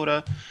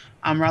midfielder,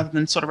 rather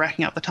than sort of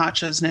racking up the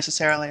touches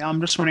necessarily.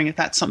 I'm just wondering if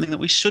that's something that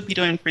we should be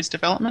doing for his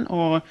development,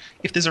 or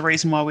if there's a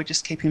reason why we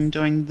just keep him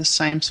doing the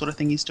same sort of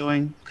thing he's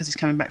doing because he's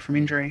coming back from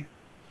injury.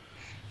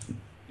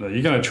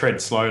 You're going to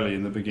tread slowly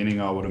in the beginning,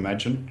 I would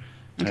imagine,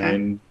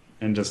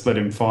 and just let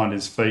him find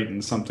his feet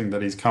and something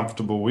that he's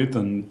comfortable with,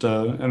 and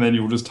then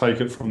you'll just take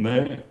it from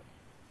there.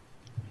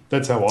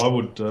 That's how I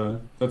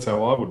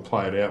would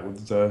play it out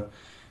with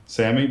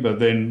Sammy. But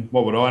then,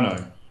 what would I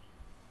know?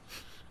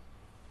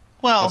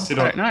 Well, I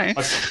don't know.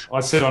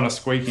 I sit on a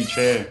squeaky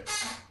chair.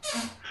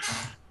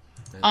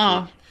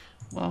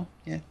 Well,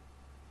 yeah.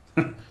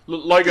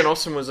 Logan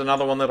Austin was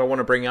another one that I want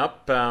to bring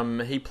up.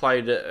 He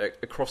played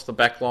across the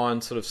back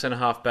line, sort of centre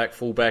half back,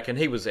 full back, and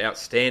he was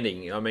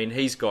outstanding. I mean,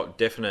 he's got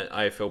definite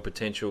AFL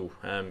potential,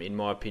 in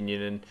my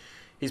opinion, and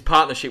his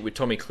partnership with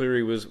Tommy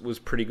Cleary was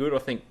pretty good. I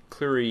think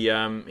Cleary,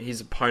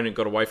 his opponent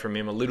got away from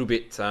him a little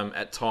bit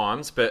at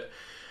times, but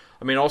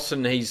I mean,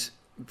 Austin, he's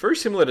very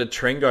similar to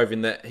Trengove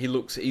in that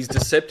he's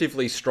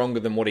deceptively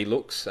stronger than what he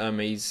looks.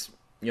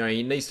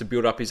 He needs to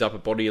build up his upper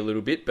body a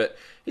little bit, but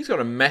he's got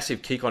a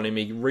massive kick on him.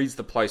 He reads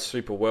the play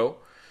super well.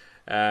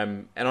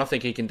 And I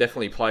think he can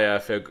definitely play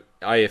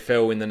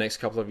AFL in the next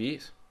couple of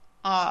years.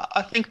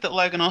 I think that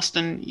Logan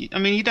Austin,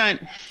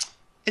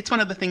 it's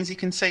one of the things you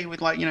can see with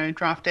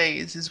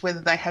draftees is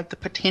whether they have the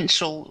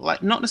potential,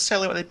 not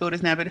necessarily what their build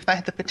is now, but if they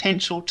have the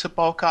potential to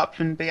bulk up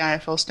and be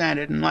AFL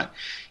standard. And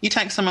you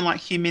take someone like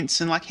Hugh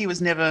Minson, he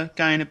was never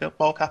going to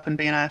bulk up and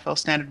be an AFL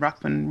standard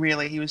ruckman,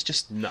 really. He was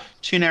just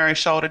too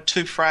narrow-shouldered,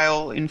 too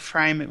frail in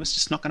frame. It was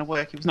just not going to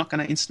work. He was not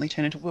going to instantly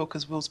turn into Will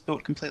because Will's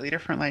built completely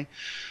differently.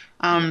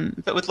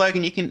 But with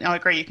Logan, I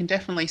agree, you can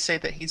definitely see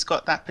that he's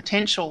got that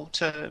potential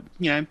to,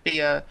 be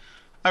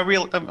a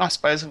real, I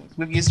suppose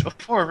we've used it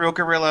before, a real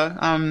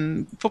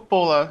guerrilla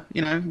footballer,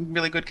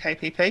 really good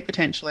KPP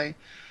potentially.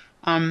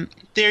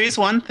 There is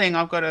one thing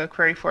I've got a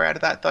query for out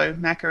of that, though,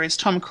 Macca, is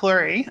Tom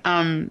Cleary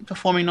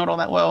performing not all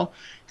that well.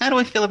 How do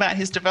we feel about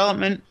his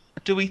development?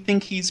 Do we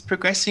think he's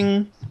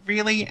progressing,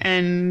 really?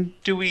 And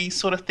do we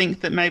sort of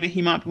think that maybe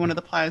he might be one of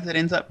the players that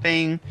ends up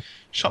being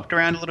shopped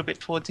around a little bit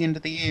towards the end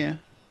of the year?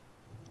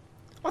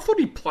 I thought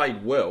he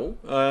played well.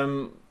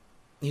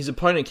 His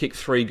opponent kicked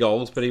 3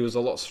 goals, but he was a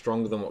lot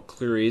stronger than what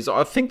Cleary is.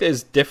 I think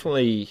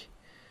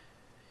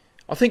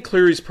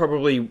Cleary's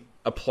probably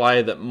a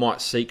player that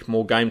might seek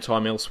more game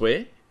time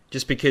elsewhere,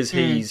 just because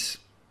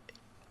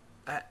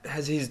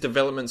has his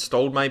development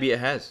stalled. Maybe it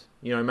has.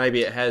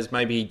 Maybe it has.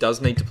 Maybe he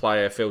does need to play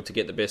AFL to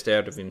get the best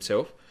out of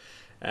himself.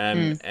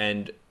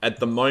 And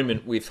at the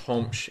moment, with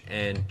Homsch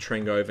and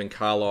Trengove and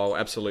Carlisle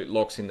absolute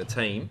locks in the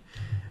team,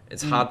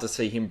 it's hard to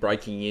see him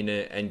breaking in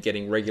and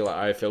getting regular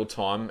AFL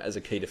time as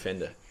a key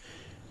defender.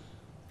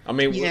 I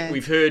mean,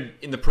 we've heard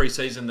in the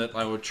pre-season that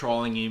they were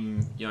trialling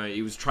him.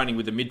 He was training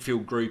with the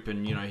midfield group,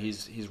 and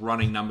his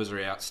running numbers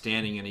are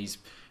outstanding, and he's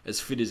as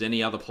fit as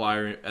any other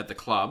player at the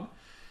club.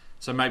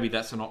 So maybe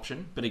that's an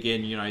option. But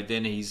again,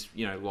 then he's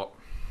well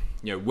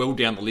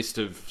down the list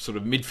of sort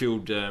of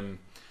midfield,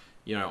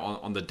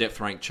 on the depth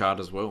rank chart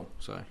as well.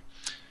 So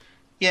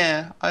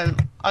yeah,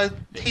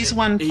 he's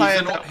one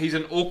player. He's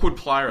an awkward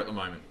player at the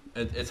moment.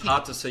 It's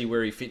hard to see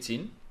where he fits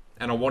in,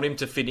 and I want him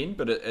to fit in,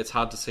 but it's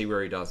hard to see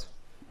where he does.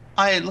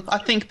 I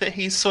think that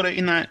he's sort of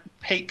in that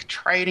peak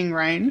trading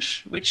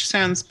range, which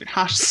sounds a bit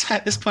harsh to say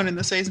at this point in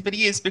the season, but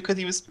he is, because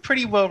he was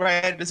pretty well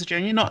rated as a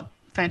junior. Not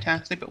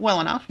fantastic, but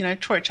well enough.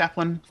 Troy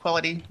Chaplin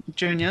quality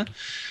junior.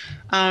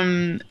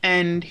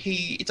 And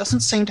he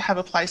doesn't seem to have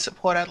a place at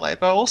Port Adelaide,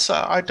 but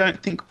also I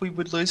don't think we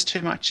would lose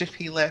too much if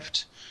he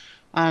left.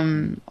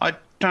 I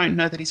don't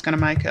know that he's going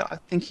to make it. I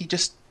think he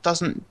just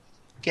doesn't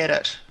get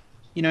it.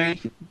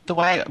 The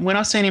way, when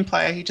I've seen him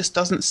play, he just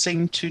doesn't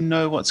seem to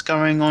know what's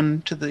going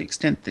on to the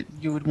extent that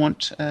you would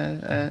want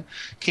a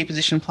key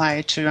position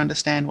player to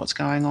understand what's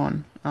going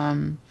on.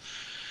 And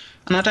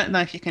I don't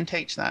know if you can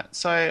teach that.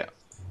 So,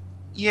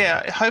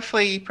 yeah,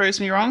 hopefully he proves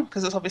me wrong,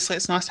 because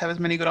it's nice to have as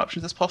many good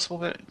options as possible.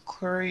 But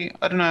Cleary,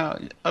 I don't know.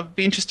 I'd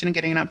be interested in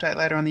getting an update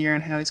later on the year on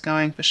how he's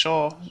going, for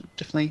sure.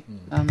 Definitely.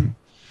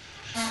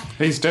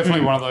 He's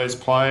definitely one of those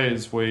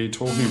players we're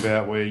talking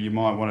about where you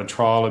might want to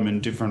trial him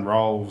in different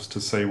roles to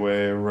see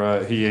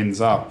where he ends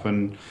up.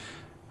 And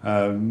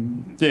I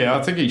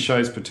think he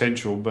shows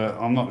potential, but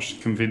I'm not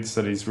convinced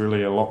that he's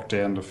really a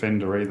lockdown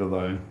defender either,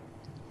 though.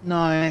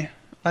 No,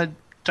 I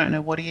don't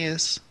know what he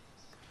is.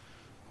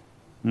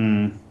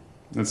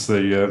 That's the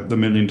 $1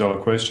 million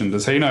question.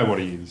 Does he know what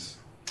he is?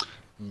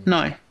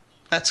 No,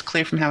 that's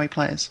clear from how he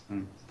plays.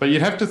 But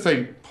you'd have to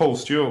think Paul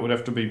Stewart would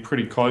have to be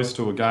pretty close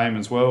to a game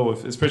as well,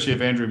 especially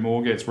if Andrew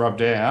Moore gets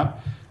rubbed out.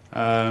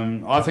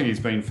 I think he's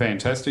been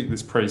fantastic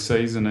this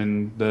pre-season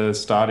and the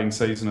starting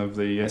season of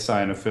the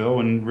SANFL,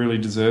 and really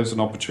deserves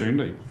an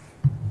opportunity.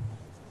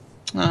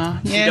 Yeah.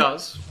 He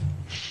does.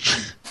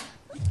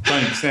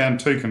 Don't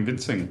sound too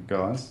convincing,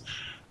 guys.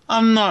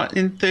 I'm not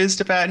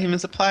enthused about him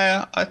as a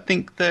player. I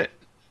think that,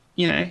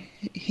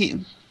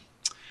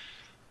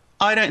 I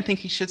don't think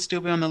he should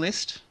still be on the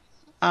list.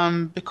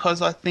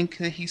 Because I think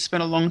that he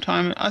spent a long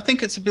time. I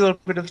think it's a little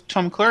bit of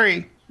Tom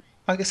Cleary.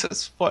 I guess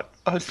that's what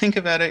I would think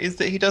about it, is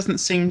that he doesn't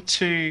seem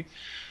to,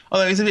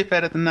 although he's a bit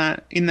better than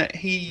that, in that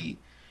he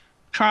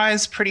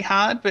tries pretty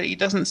hard, but he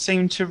doesn't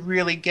seem to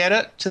really get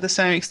it to the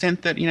same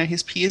extent that,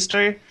 his peers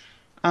do.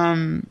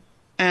 And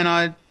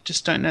I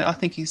just don't know. I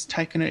think he's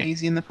taken it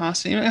easy in the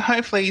past.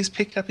 Hopefully he's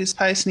picked up his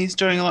pace and he's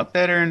doing a lot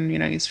better, and,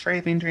 he's free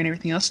of injury and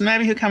everything else. And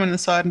maybe he'll come in the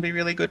side and be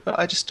really good, but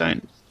I just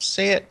don't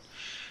see it.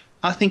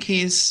 I think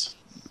he's...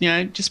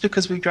 just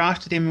because we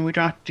drafted him and we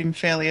drafted him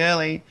fairly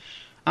early,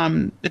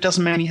 it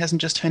doesn't mean he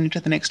hasn't just turned into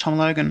the next Tom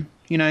Logan.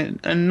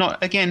 And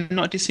not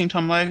dissing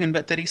Tom Logan,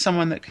 but that he's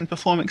someone that can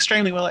perform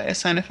extremely well at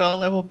SANFL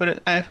level, but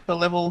at AFL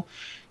level,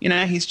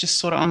 he's just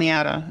sort of on the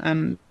outer.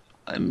 And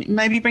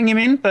maybe bring him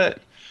in, but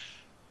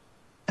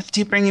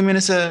do you bring him in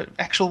as an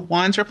actual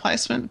Wines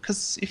replacement?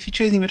 Because if you're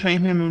choosing between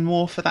him and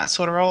Moore for that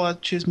sort of role,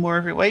 I'd choose Moore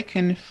every week.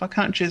 And if I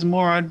can't choose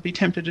Moore, I'd be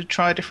tempted to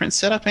try a different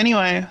setup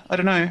anyway. I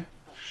don't know.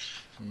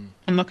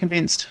 I'm not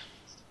convinced.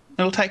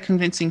 It'll take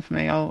convincing for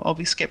me. I'll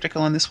be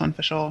sceptical on this one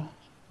for sure.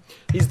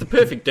 He's the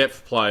perfect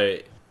depth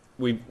player.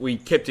 We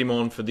kept him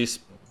on for this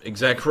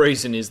exact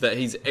reason, is that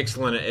he's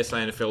excellent at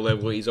SANFL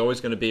level. He's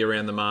always going to be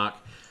around the mark.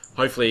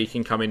 Hopefully he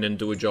can come in and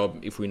do a job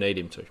if we need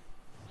him to.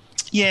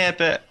 Yeah,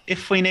 but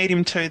if we need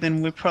him to,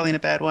 then we're probably in a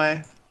bad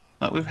way.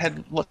 Like, we've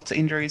had lots of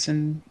injuries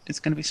and it's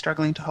going to be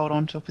struggling to hold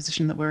on to a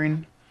position that we're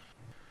in.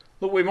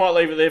 Look, we might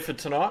leave it there for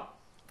tonight.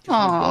 We've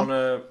gone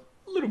a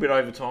little bit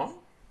over time,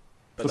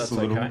 but just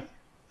that's okay.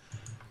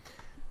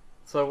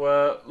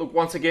 So, look,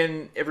 once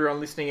again, everyone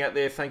listening out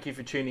there, thank you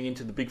for tuning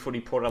into the Big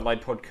Footy Port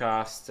Adelaide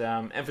podcast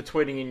and for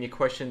tweeting in your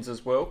questions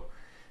as well.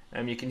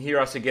 You can hear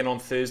us again on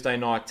Thursday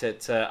night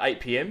at 8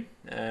 p.m,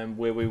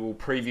 where we will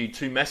preview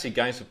two massive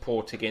games for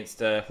Port against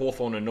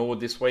Hawthorn and Norwood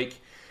this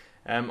week.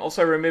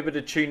 Also, remember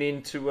to tune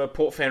in to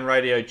Port Fan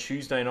Radio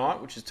Tuesday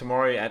night, which is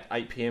tomorrow at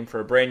 8 p.m. for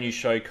a brand new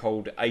show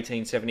called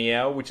 1870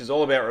 Hour, which is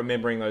all about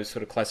remembering those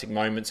sort of classic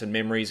moments and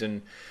memories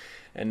and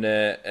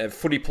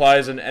footy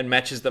players and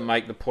matches that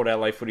make the Port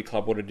Adelaide Footy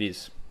Club what it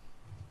is.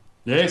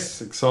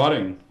 Yes,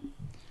 exciting.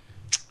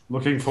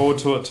 Looking forward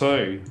to it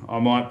too. I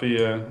might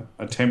be a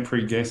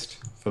temporary guest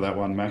for that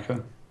one,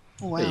 Macca.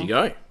 Wow. There you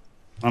go.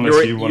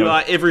 Unless You you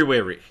are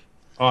everywhere, Rick.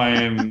 I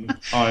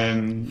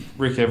am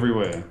Rick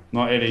everywhere.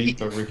 Not Eddie,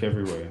 but Rick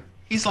everywhere.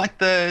 He's like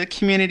the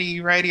community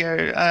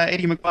radio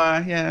Eddie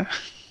Maguire, yeah.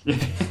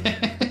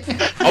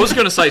 I was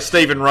going to say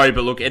Stephen Rowe,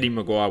 but look, Eddie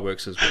Maguire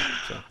works as well.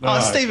 So. No,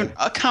 Stephen,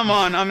 come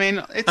on. I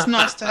mean, it's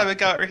nice to have a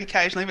go at Rick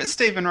occasionally, but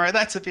Stephen Rowe,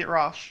 that's a bit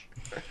rough.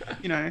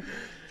 You know.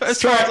 But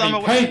as far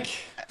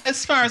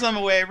as I'm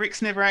aware,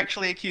 Rick's never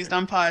actually accused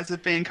umpires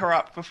of being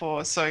corrupt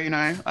before, so, you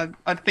know,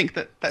 I think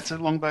that's a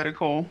long-voted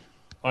call.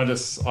 I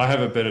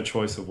have a better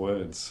choice of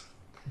words.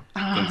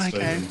 Oh, than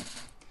okay. Stephen.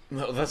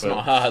 No, that's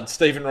not hard.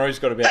 Stephen Rowe's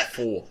got about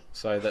 4,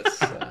 so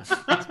that's about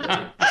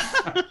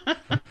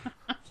it.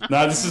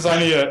 No, this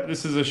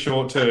is a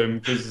short term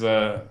because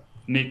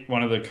Nick,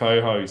 one of the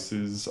co-hosts,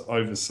 is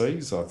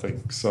overseas, I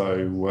think.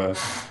 So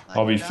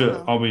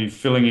I'll be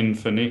filling in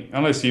for Nick,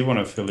 unless you want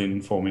to fill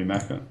in for me,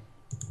 Macca.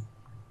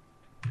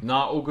 No,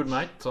 all good,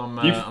 mate.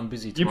 I'm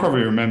busy You tomorrow.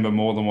 probably remember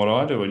more than what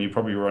I do, and you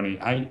probably were only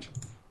 8.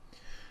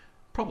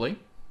 Probably,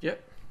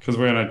 yep. Because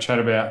we're going to chat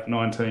about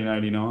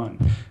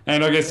 1989.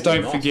 And I guess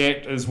don't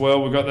forget as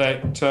well, we've got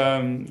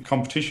that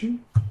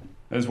competition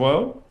as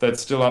well.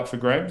 That's still up for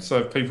grabs. So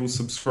if people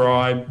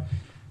subscribe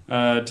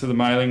to the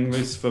mailing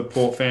list for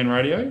Port Fan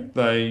Radio,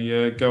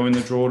 they go in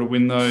the draw to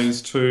win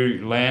those 2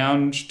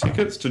 lounge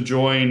tickets to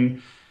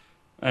join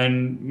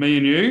and me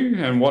and you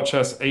and watch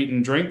us eat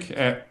and drink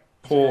at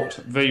Port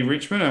v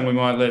Richmond, and we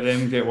might let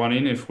them get one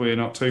in if we're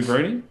not too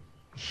greedy.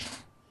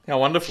 How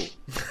wonderful.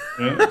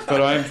 Yeah,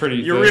 but I am pretty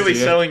You're thirsty, really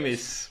yeah. selling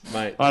this,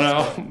 mate. I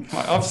know.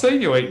 I've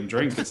seen you eat and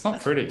drink. It's not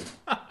pretty.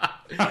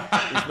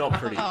 It's not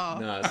pretty.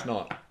 No, it's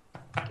not.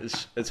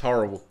 It's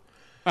horrible.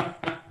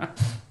 But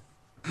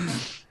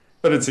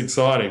it's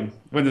exciting.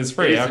 When there's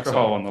free It is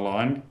alcohol exciting. on the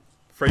line,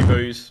 Free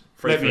booze,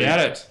 free let food. me at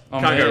it.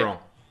 I'm Can't there. go wrong.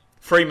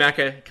 Free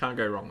Macca, can't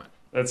go wrong, mate.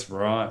 That's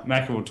right.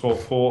 Macca will talk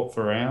port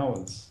for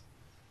hours.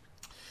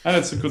 And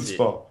it's a good That's it.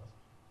 spot.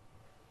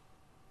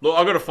 Look,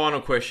 I've got a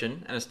final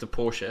question, and it's to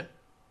Portia.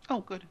 Oh,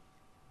 good.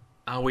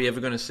 Are we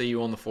ever going to see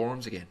you on the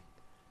forums again?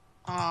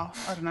 Oh,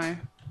 I don't know.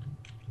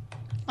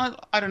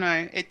 I don't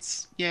know.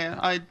 It's, yeah,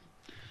 I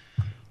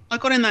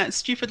got in that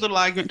stupid little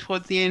argument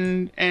towards the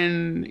end,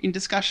 and in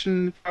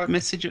discussion, private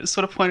message, it was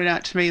sort of pointed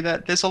out to me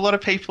that there's a lot of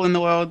people in the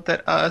world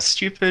that are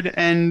stupid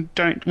and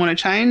don't want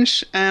to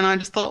change, and I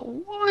just thought,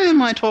 why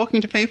am I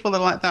talking to people that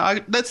are like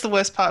that? That's the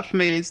worst part for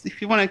me, is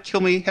if you want to kill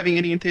me having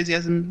any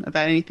enthusiasm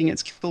about anything,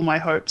 it's kill my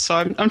hope. So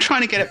I'm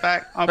trying to get it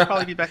back. I'll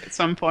probably be back at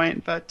some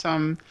point, but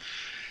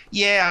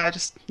yeah,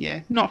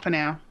 not for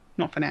now.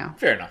 Not for now.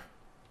 Fair enough.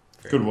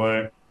 Good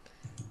work.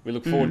 We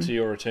look forward to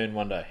your return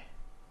one day.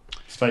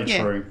 Stay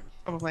Yeah. true.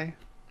 Probably.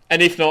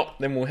 And if not,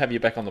 then we'll have you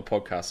back on the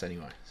podcast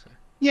anyway. So.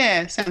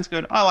 Yeah, sounds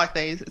good. I like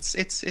these.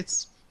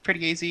 It's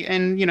pretty easy.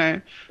 And, you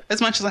know,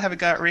 as much as I have a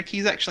go at Rick,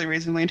 he's actually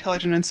reasonably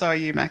intelligent, and so are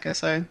you, Macca,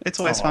 so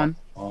it's always fun.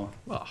 Oh.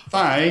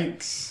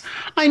 Thanks.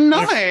 I know!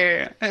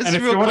 It's and a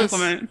if real you want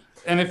compliment.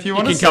 And if you You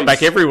want can to come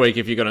back every week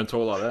if you're going to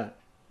talk like that.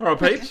 All right,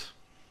 peeps.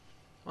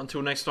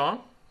 Until next time.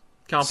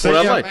 Can't see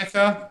Port ya, Adelaide.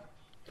 Macca.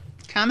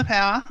 Calm the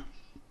power.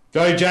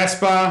 Go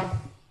Jasper.